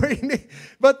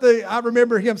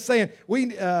remember him saying, we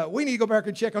need to go back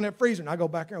and check on that freezer. And I go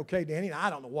back there, okay, Danny,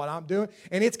 I don't know what I'm doing.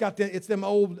 And it's them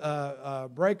old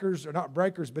breakers, or not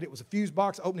breakers, but it was a fuse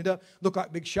box. Open it up, look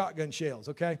like big shotgun shells,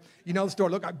 okay? You know the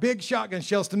story, look like big shotgun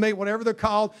shells to me, whatever they're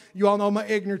called. You all know my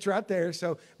ignorance right there.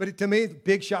 So, but to me, it's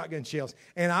big shotgun shells.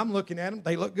 And I'm looking at them.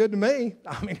 They look good to me.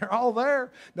 I mean, they're all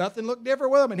there. Nothing looked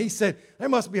different with them. And he said, there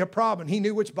must be a problem. He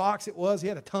knew which box it was. He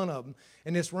had a ton of them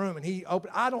in this room. And he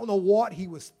opened, I don't know what he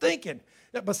was thinking.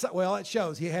 Well, it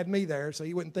shows. He had me there, so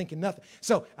he wasn't thinking nothing.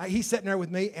 So he's sitting there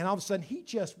with me, and all of a sudden, he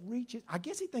just reaches. I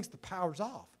guess he thinks the power's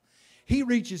off. He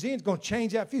reaches in, he's going to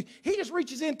change that fuse. He just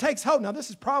reaches in, takes hold. Now, this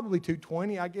is probably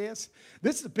 220, I guess.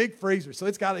 This is a big freezer, so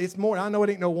it's more. I know it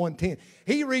ain't no 110.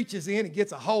 He reaches in and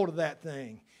gets a hold of that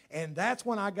thing. And that's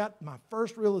when I got my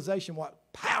first realization what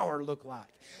power looked like.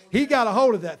 He got a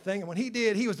hold of that thing, and when he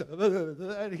did, it's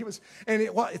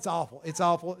awful. It's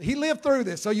awful. He lived through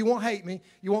this, so you won't hate me.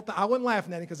 I wasn't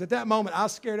laughing at him because at that moment I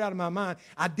was scared out of my mind.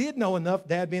 I did know enough.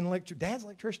 Dad being an electrician, Dad's an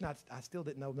electrician. I still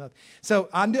didn't know nothing. So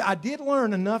I did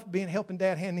learn enough helping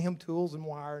Dad, handing him tools and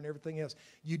wire and everything else.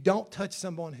 You don't touch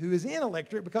someone who is in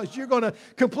electric because you're going to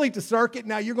complete the circuit.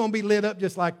 Now you're going to be lit up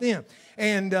just like them.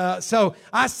 And so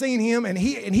I seen him, and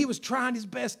he was trying his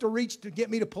best to reach to get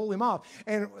me to pull him off.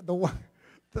 And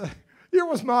here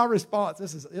was my response.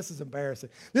 This is embarrassing.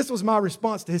 This was my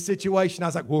response to his situation. I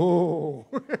was like, whoa,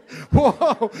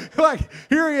 whoa. Like,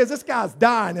 here he is. This guy's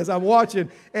dying as I'm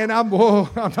watching. And I'm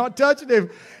not touching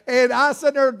him. And I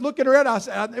sat there looking around.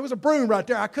 It was a broom right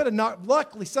there. I could have knocked.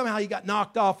 Luckily, somehow he got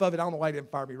knocked off of it. I don't know why he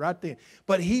didn't fire me right then.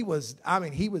 But he was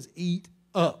eat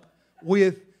up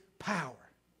with power.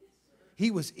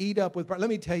 He was eat up with power. Let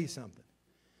me tell you something.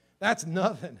 That's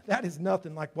nothing. That is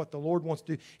nothing like what the Lord wants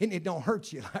to do. And it don't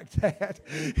hurt you like that.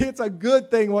 It's a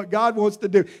good thing what God wants to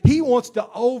do. He wants to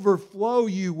overflow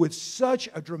you with such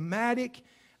a dramatic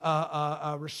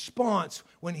response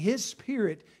when His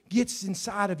Spirit gets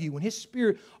inside of you. When His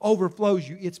Spirit overflows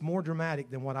you, it's more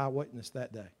dramatic than what I witnessed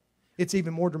that day. It's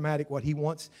even more dramatic what He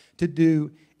wants to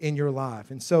do in your life.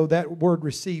 And so that word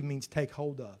receive means take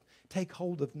hold of. Take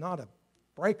hold of not a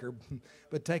breaker,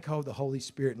 but take hold of the Holy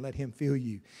Spirit and let Him fill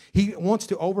you. He wants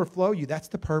to overflow you. That's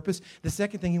the purpose. The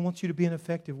second thing, He wants you to be an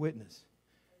effective witness.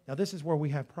 Now, this is where we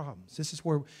have problems. This is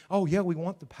where, we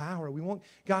want the power. We want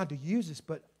God to use us,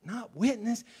 but not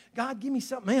witness. God, give me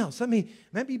something else.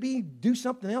 Maybe do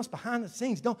something else behind the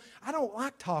scenes. I don't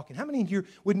like talking. How many of you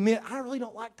would admit, I really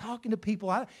don't like talking to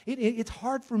people? It's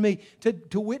hard for me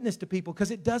to witness to people because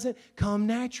it doesn't come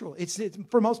natural. It's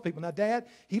for most people. Now, Dad,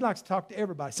 he likes to talk to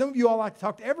everybody. Some of you all like to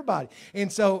talk to everybody.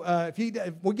 And so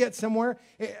if we get somewhere,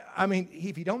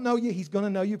 if he don't know you, he's going to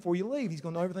know you before you leave. He's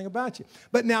going to know everything about you.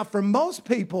 But now, for most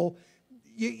people,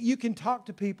 you can talk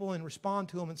to people and respond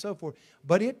to them and so forth,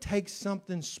 but it takes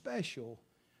something special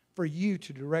for you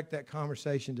to direct that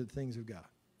conversation to the things of God.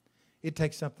 It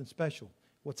takes something special.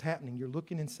 What's happening? You're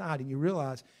looking inside and you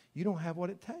realize you don't have what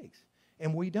it takes,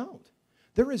 and we don't.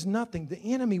 There is nothing. The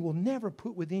enemy will never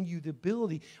put within you the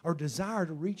ability or desire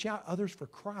to reach out others for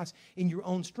Christ in your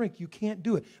own strength. You can't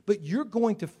do it. But you're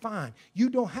going to find. You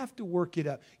don't have to work it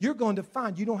up. You're going to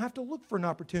find. You don't have to look for an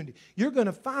opportunity. You're going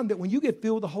to find that when you get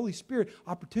filled with the Holy Spirit,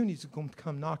 opportunities are going to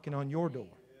come knocking on your door.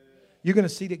 You're going to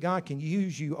see that God can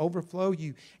use you, overflow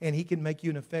you, and He can make you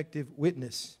an effective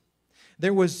witness.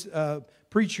 There was a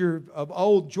preacher of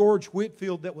old, George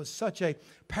Whitefield, that was such a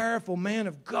powerful man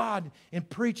of God in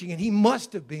preaching, and he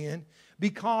must have been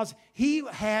because he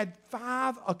had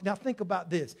now think about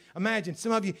this. Imagine,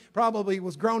 some of you probably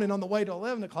was groaning on the way to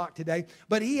 11 o'clock today,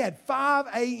 but he had 5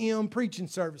 a.m. preaching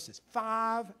services.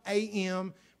 5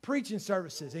 a.m. preaching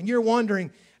services. And you're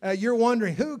wondering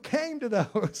who came to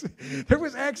those. There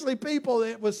was actually people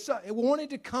that wanted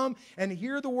to come and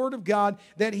hear the Word of God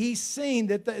that he's seen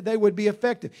that they would be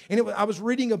effective. And I was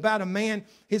reading about a man,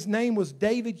 his name was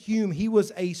David Hume. He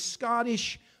was a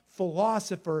Scottish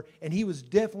philosopher, and he was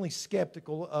definitely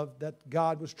skeptical of that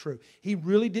God was true. He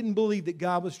really didn't believe that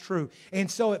God was true. And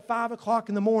so at 5 o'clock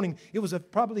in the morning, it was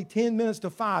probably 10 minutes to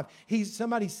 5,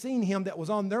 somebody seen him that was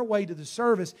on their way to the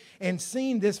service and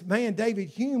seen this man, David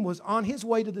Hume, was on his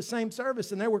way to the same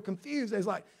service, and they were confused. They was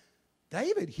like,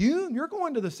 David Hume, you're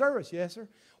going to the service? Yes, sir.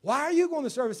 Why are you going to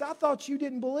the service? I thought you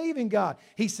didn't believe in God.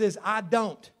 He says, I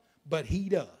don't, but he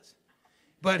does.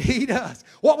 But he does.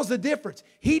 What was the difference?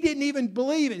 He didn't even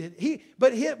believe it. He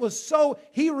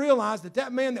realized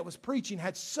that man that was preaching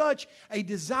had such a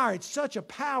desire, had such a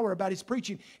power about his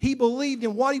preaching. He believed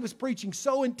in what he was preaching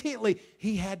so intently,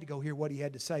 he had to go hear what he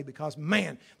had to say because,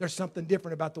 man, there's something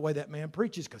different about the way that man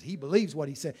preaches because he believes what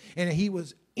he said. And he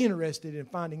was interested in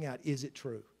finding out, is it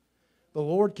true? The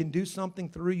Lord can do something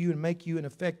through you and make you an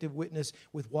effective witness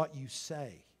with what you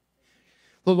say.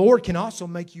 The Lord can also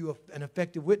make you an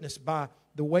effective witness by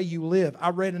the way you live. I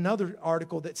read another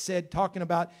article that said, talking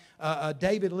about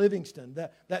David Livingstone,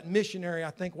 that missionary,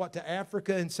 I think, to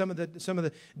Africa and some of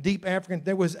the deep African.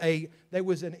 There was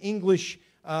an English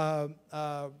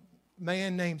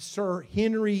man named Sir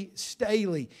Henry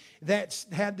Staley that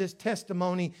had this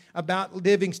testimony about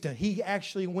Livingstone. He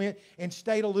actually went and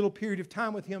stayed a little period of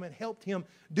time with him and helped him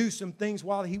do some things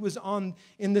while he was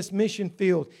in this mission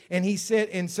field. And he said,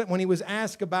 when he was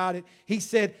asked about it, he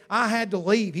said, I had to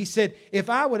leave. He said, if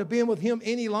I would have been with him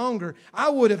any longer, I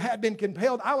would have been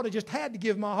compelled. I would have just had to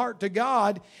give my heart to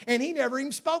God. And he never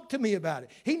even spoke to me about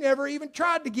it. He never even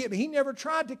tried to get me. He never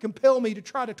tried to compel me to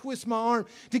try to twist my arm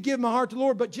to give my heart to the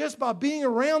Lord. But just by being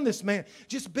around this man,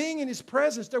 just being in his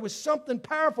presence, there was something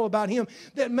powerful about him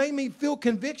that made me feel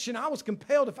conviction. I was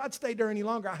compelled. If I'd stayed there any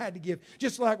longer, I had to give.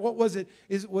 Just like, what was it?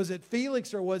 Was it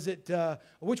Felix, or was it,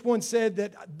 which one said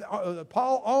that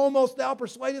Paul, almost thou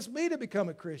persuadest me to become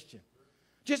a Christian?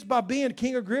 Just by being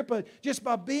King Agrippa, just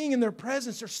by being in their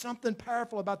presence, there's something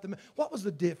powerful about them. What was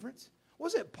the difference?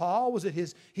 Was it Paul? Was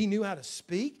it he knew how to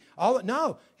speak?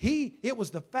 No, it was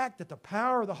the fact that the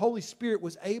power of the Holy Spirit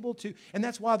was able to, and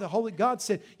that's why the Holy God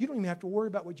said, you don't even have to worry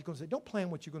about what you're going to say. Don't plan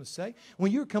what you're going to say.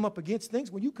 When you come up against things,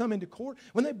 when you come into court,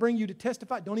 when they bring you to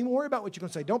testify, don't even worry about what you're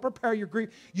going to say. Don't prepare your grief.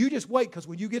 You just wait, because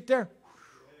when you get there,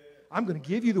 I'm going to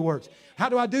give you the words. How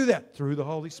do I do that? Through the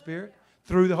Holy Spirit.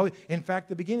 Through the Holy. In fact,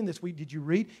 the beginning of this week, did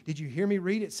you hear me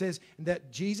read? It says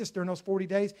that Jesus, during those 40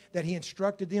 days, that He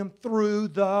instructed them through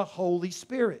the Holy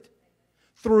Spirit.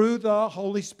 Through the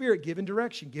Holy Spirit, given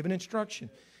direction, given instruction.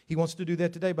 He wants to do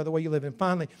that today by the way you live. And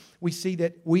finally, we see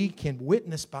that we can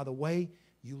witness by the way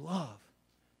you love.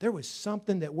 There was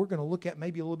something that we're going to look at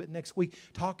maybe a little bit next week,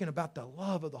 talking about the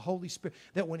love of the Holy Spirit,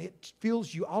 that when it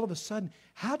fills you, all of a sudden,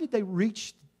 how did they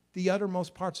reach the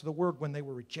uttermost parts of the world when they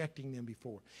were rejecting them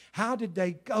before? How did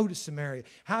they go to Samaria?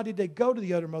 How did they go to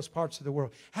the uttermost parts of the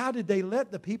world? How did they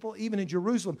let the people, even in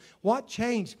Jerusalem, what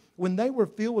changed? When they were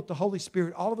filled with the Holy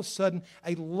Spirit, all of a sudden,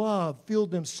 a love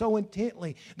filled them so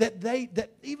intently that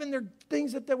even their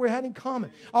things that they were had in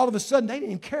common, all of a sudden, they didn't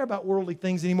even care about worldly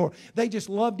things anymore. They just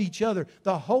loved each other.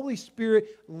 The Holy Spirit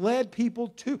led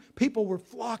people were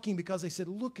flocking because they said,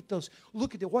 look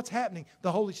at what's happening.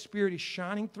 The Holy Spirit is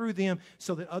shining through them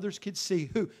so that others could see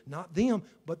who? Not them,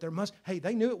 but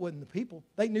they knew it wasn't the people.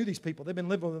 They knew these people. They've been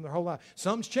living with them their whole life.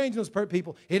 Something's changing those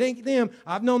people. It ain't them.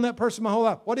 I've known that person my whole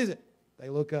life. What is it? They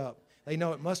look up. They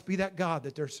know it must be that God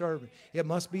that they're serving. It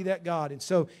must be that God. And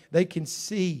so they can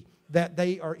see that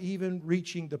they are even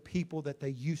reaching the people that they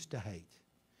used to hate.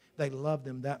 They love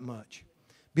them that much.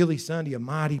 Billy Sunday, a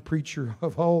mighty preacher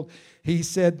of old, he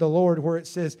said the Lord, where it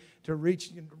says to reach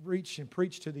and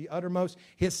preach to the uttermost,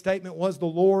 his statement was, the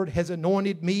Lord has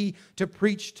anointed me to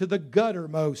preach to the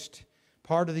guttermost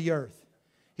part of the earth.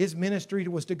 His ministry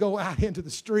was to go out into the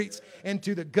streets and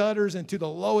to the gutters and to the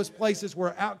lowest places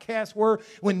where outcasts were,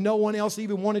 when no one else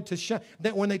even wanted to shine.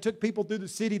 That when they took people through the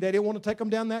city, they didn't want to take them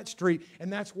down that street.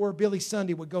 And that's where Billy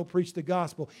Sunday would go preach the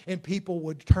gospel. And people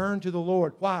would turn to the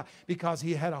Lord. Why? Because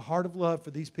he had a heart of love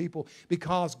for these people.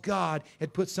 Because God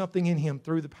had put something in him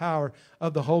through the power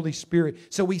of the Holy Spirit.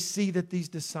 So we see that these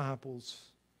disciples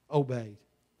obeyed.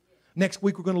 Next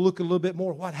week, we're going to look a little bit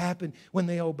more what happened when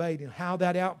they obeyed and how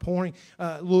that outpouring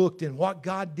looked and what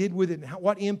God did with it and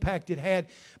what impact it had.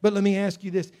 But let me ask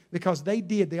you this, because they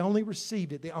only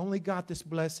received it. They only got this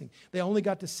blessing. They only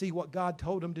got to see what God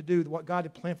told them to do, what God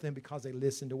had planned for them, because they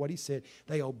listened to what He said.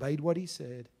 They obeyed what He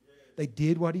said. They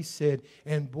did what He said,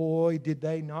 and boy, did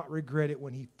they not regret it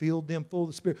when He filled them full of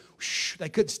the Spirit. Whoosh, they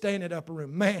couldn't stay in that upper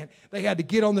room. Man, they had to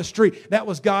get on the street. That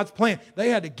was God's plan. They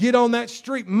had to get on that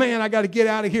street. Man, I got to get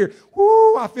out of here.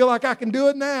 Woo, I feel like I can do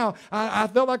it now. I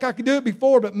felt like I could do it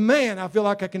before, but man, I feel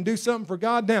like I can do something for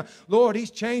God now. Lord,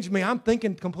 He's changed me. I'm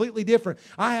thinking completely different.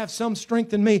 I have some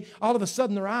strength in me. All of a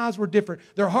sudden, their eyes were different.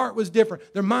 Their heart was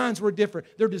different. Their minds were different.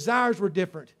 Their desires were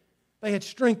different. They had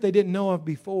strength they didn't know of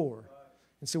before.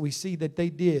 And so we see that they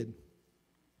did.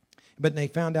 But they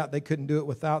found out they couldn't do it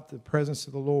without the presence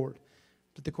of the Lord.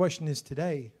 But the question is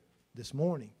today, this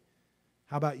morning,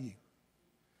 how about you?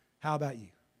 How about you?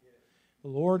 The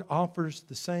Lord offers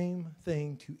the same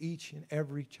thing to each and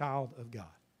every child of God.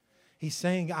 He's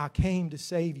saying, I came to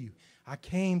save you. I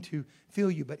came to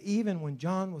fill you. But even when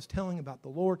John was telling about the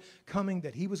Lord coming,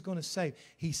 that He was going to save,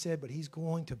 he said, but He's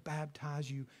going to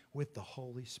baptize you with the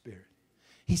Holy Spirit.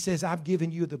 He says, I've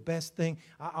given you the best thing.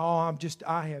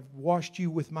 I have washed you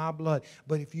with my blood.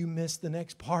 But if you miss the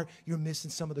next part, you're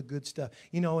missing some of the good stuff.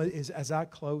 You know, as I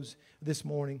close this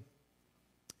morning,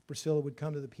 Priscilla would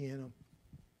come to the piano.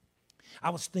 I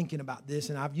was thinking about this,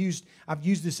 and I've used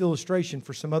this illustration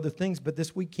for some other things, but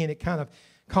this weekend it kind of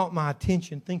caught my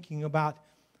attention thinking about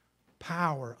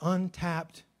power,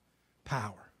 untapped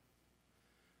power,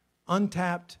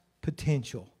 untapped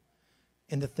potential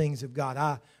in the things of God.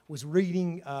 I was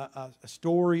reading a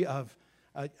story of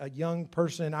a young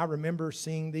person, and I remember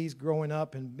seeing these growing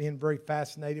up and being very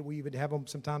fascinated. We would have them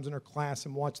sometimes in our class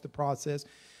and watch the process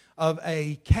of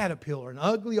a caterpillar, an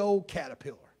ugly old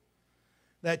caterpillar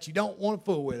that you don't want to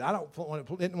fool with. I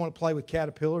didn't want to play with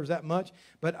caterpillars that much,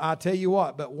 but I tell you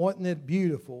what, but wasn't it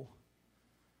beautiful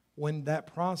when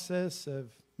that process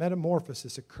of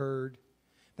metamorphosis occurred,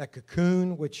 that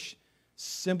cocoon which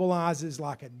symbolizes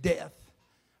like a death,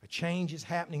 a change is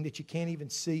happening that you can't even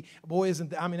see. Boy,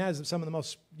 that is some of the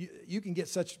most, you can get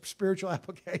such spiritual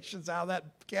applications out of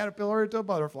that caterpillar into a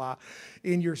butterfly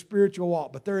in your spiritual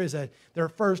walk. But there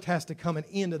first has to come an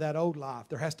end to that old life.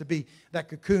 There has to be that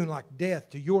cocoon like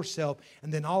death to yourself.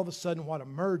 And then all of a sudden what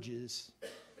emerges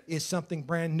is something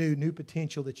brand new, new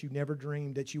potential that you never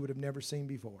dreamed, that you would have never seen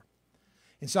before.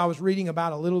 And so I was reading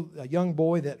about a young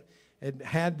boy that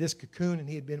had this cocoon, and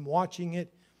he had been watching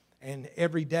it. And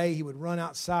every day he would run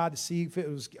outside to see if it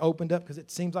was opened up, because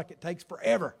it seems like it takes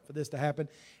forever for this to happen.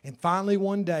 And finally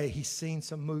one day he's seen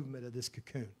some movement of this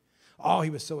cocoon. Oh,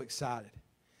 he was so excited.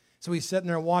 So he's sitting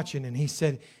there watching, and he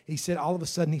said all of a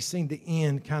sudden he's seen the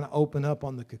end kind of open up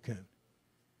on the cocoon.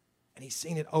 And he's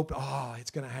seen it open. Oh, it's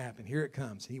going to happen. Here it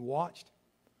comes. He watched.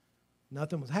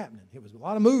 Nothing was happening. It was a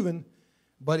lot of moving,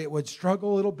 but it would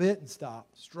struggle a little bit and stop.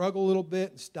 Struggle a little bit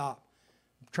and stop.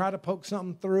 Try to poke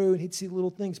something through, and he'd see little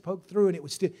things poke through, and it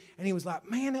would still. And he was like,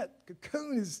 "Man, that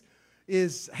cocoon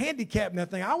is handicapping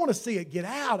that thing. I want to see it get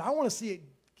out. I want to see it."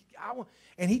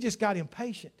 And he just got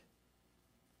impatient,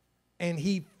 and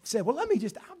he said, "Well, I'll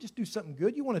just do something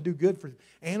good. You want to do good for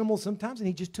animals sometimes." And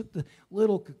he just took the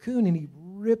little cocoon and he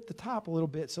ripped the top a little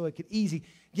bit so it could easy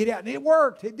get out, and it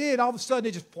worked. It did. All of a sudden,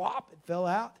 it just flopped. It fell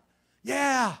out.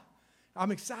 Yeah,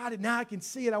 I'm excited now. I can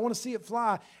see it. I want to see it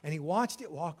fly. And he watched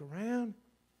it walk around.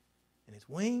 And his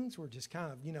wings were just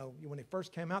kind of, when they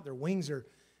first came out, their wings are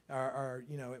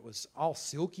it was all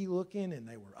silky looking, and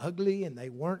they were ugly, and they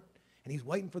weren't. And he's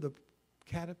waiting for the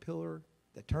caterpillar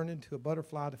that turned into a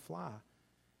butterfly to fly.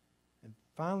 And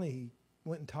finally he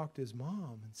went and talked to his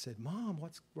mom and said, "Mom,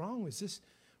 what's wrong? Is this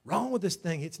wrong with this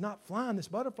thing? It's not flying. This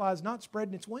butterfly is not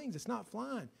spreading its wings. It's not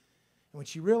flying." And when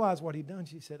she realized what he'd done,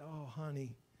 she said, "Oh,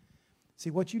 honey, see,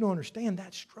 what you don't understand,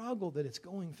 that struggle that it's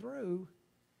going through,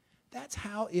 that's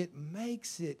how it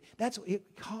makes it.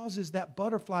 It causes that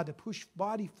butterfly to push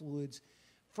body fluids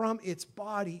from its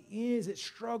body. As it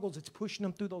struggles, it's pushing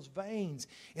them through those veins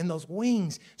and those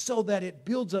wings so that it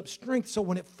builds up strength. So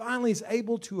when it finally is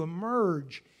able to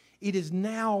emerge, it has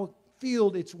now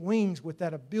filled its wings with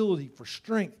that ability for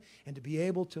strength and to be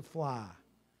able to fly.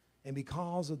 And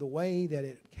because of the way that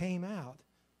it came out,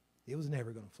 it was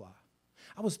never going to fly."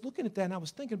 I was looking at that, and I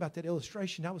was thinking about that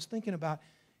illustration. I was thinking about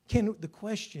the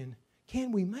question,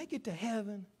 can we make it to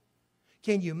heaven?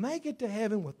 Can you make it to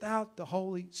heaven without the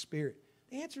Holy Spirit?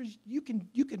 The answer is you can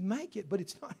make it, but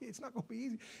it's not going to be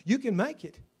easy. You can make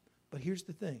it. But here's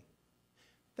the thing.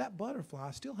 That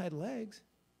butterfly still had legs.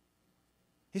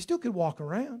 It still could walk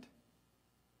around.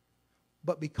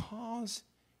 But because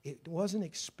it wasn't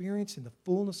experiencing the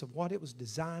fullness of what it was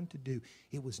designed to do,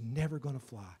 it was never going to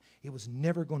fly. It was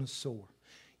never going to soar.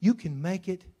 You can make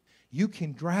it. You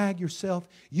can drag yourself.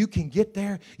 You can get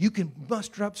there. You can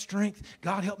muster up strength.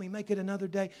 God, help me make it another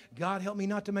day. God, help me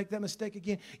not to make that mistake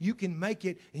again. You can make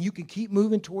it, and you can keep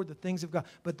moving toward the things of God.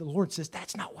 But the Lord says,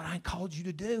 that's not what I called you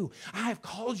to do. I have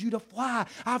called you to fly.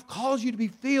 I've called you to be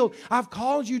filled. I've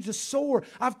called you to soar.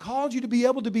 I've called you to be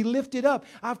able to be lifted up.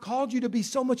 I've called you to be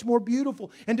so much more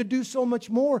beautiful and to do so much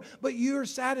more. But you're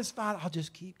satisfied. I'll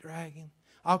just keep dragging.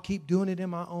 I'll keep doing it in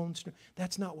my own strength.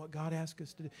 That's not what God asks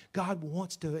us to do. God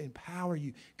wants to empower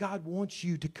you. God wants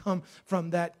you to come from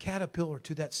that caterpillar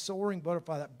to that soaring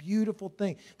butterfly, that beautiful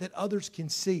thing that others can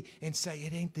see and say,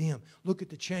 it ain't them. Look at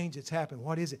the change that's happened.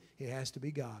 What is it? It has to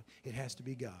be God. It has to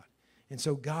be God. And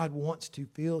so God wants to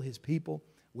fill His people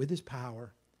with His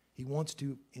power. He wants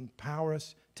to empower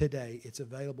us today. It's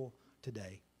available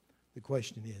today. The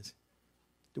question is,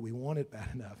 do we want it bad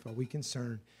enough? Are we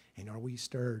concerned? And are we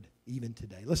stirred even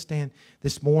today? Let's stand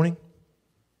this morning.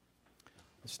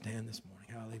 Let's stand this morning.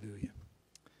 Hallelujah.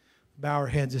 Bow our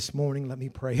heads this morning. Let me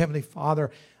pray. Heavenly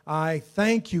Father, I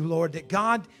thank you, Lord, that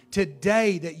God,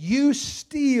 today that you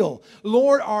still,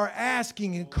 Lord, are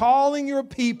asking and calling your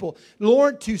people,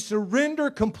 Lord, to surrender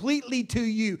completely to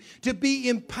you, to be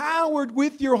empowered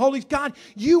with your Holy Spirit. God,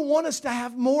 you want us to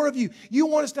have more of you. You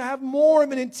want us to have more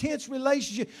of an intense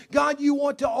relationship. God, you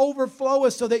want to overflow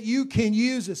us so that you can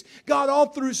use us. God, all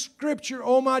through Scripture,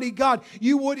 Almighty God,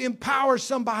 you would empower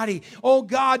somebody. Oh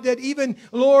God, that even,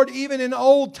 Lord, even in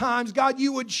old times, God,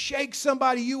 you would shake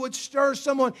somebody. You would stir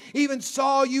someone. Even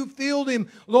Saul, you filled him.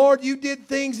 Lord, you did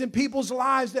things in people's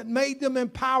lives that made them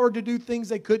empowered to do things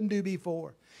they couldn't do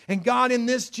before. And God, in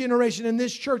this generation, in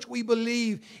this church, we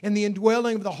believe in the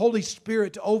indwelling of the Holy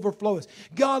Spirit to overflow us.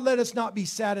 God, let us not be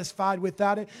satisfied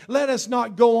without it. Let us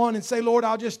not go on and say, Lord,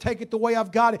 I'll just take it the way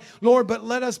I've got it. Lord, but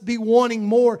let us be wanting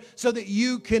more so that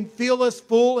you can fill us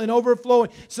full and overflowing,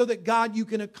 so that, God, you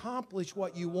can accomplish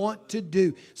what you want to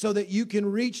do, so that you can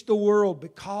reach the world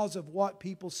because of what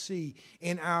people see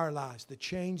in our lives, the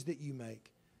change that you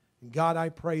make. And God, I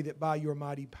pray that by your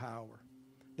mighty power,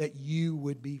 that you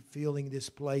would be filling this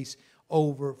place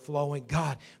overflowing.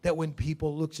 God, that when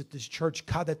people looks at this church,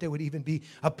 God, that there would even be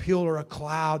a pillar, a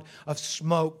cloud of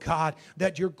smoke, God,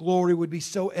 that your glory would be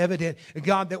so evident,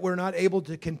 God, that we're not able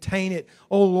to contain it.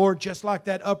 Oh Lord, just like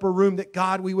that upper room, that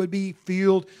God, we would be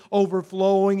filled,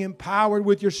 overflowing, empowered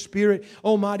with your Spirit.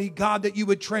 Almighty God, that you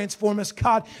would transform us,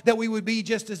 God, that we would be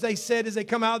just as they said as they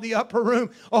come out of the upper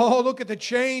room. Oh, look at the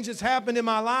change that's happened in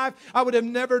my life. I would have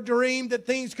never dreamed that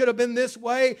things could have been this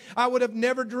way. I would have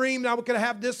never dreamed I could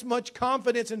have this much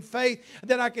confidence and faith,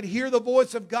 that I could hear the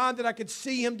voice of God, that I could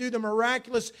see Him do the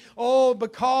miraculous. Oh,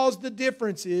 because the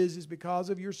difference is because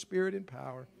of your Spirit and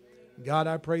power. God,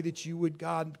 I pray that you would,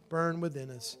 God, burn within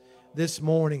us this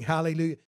morning. Hallelujah.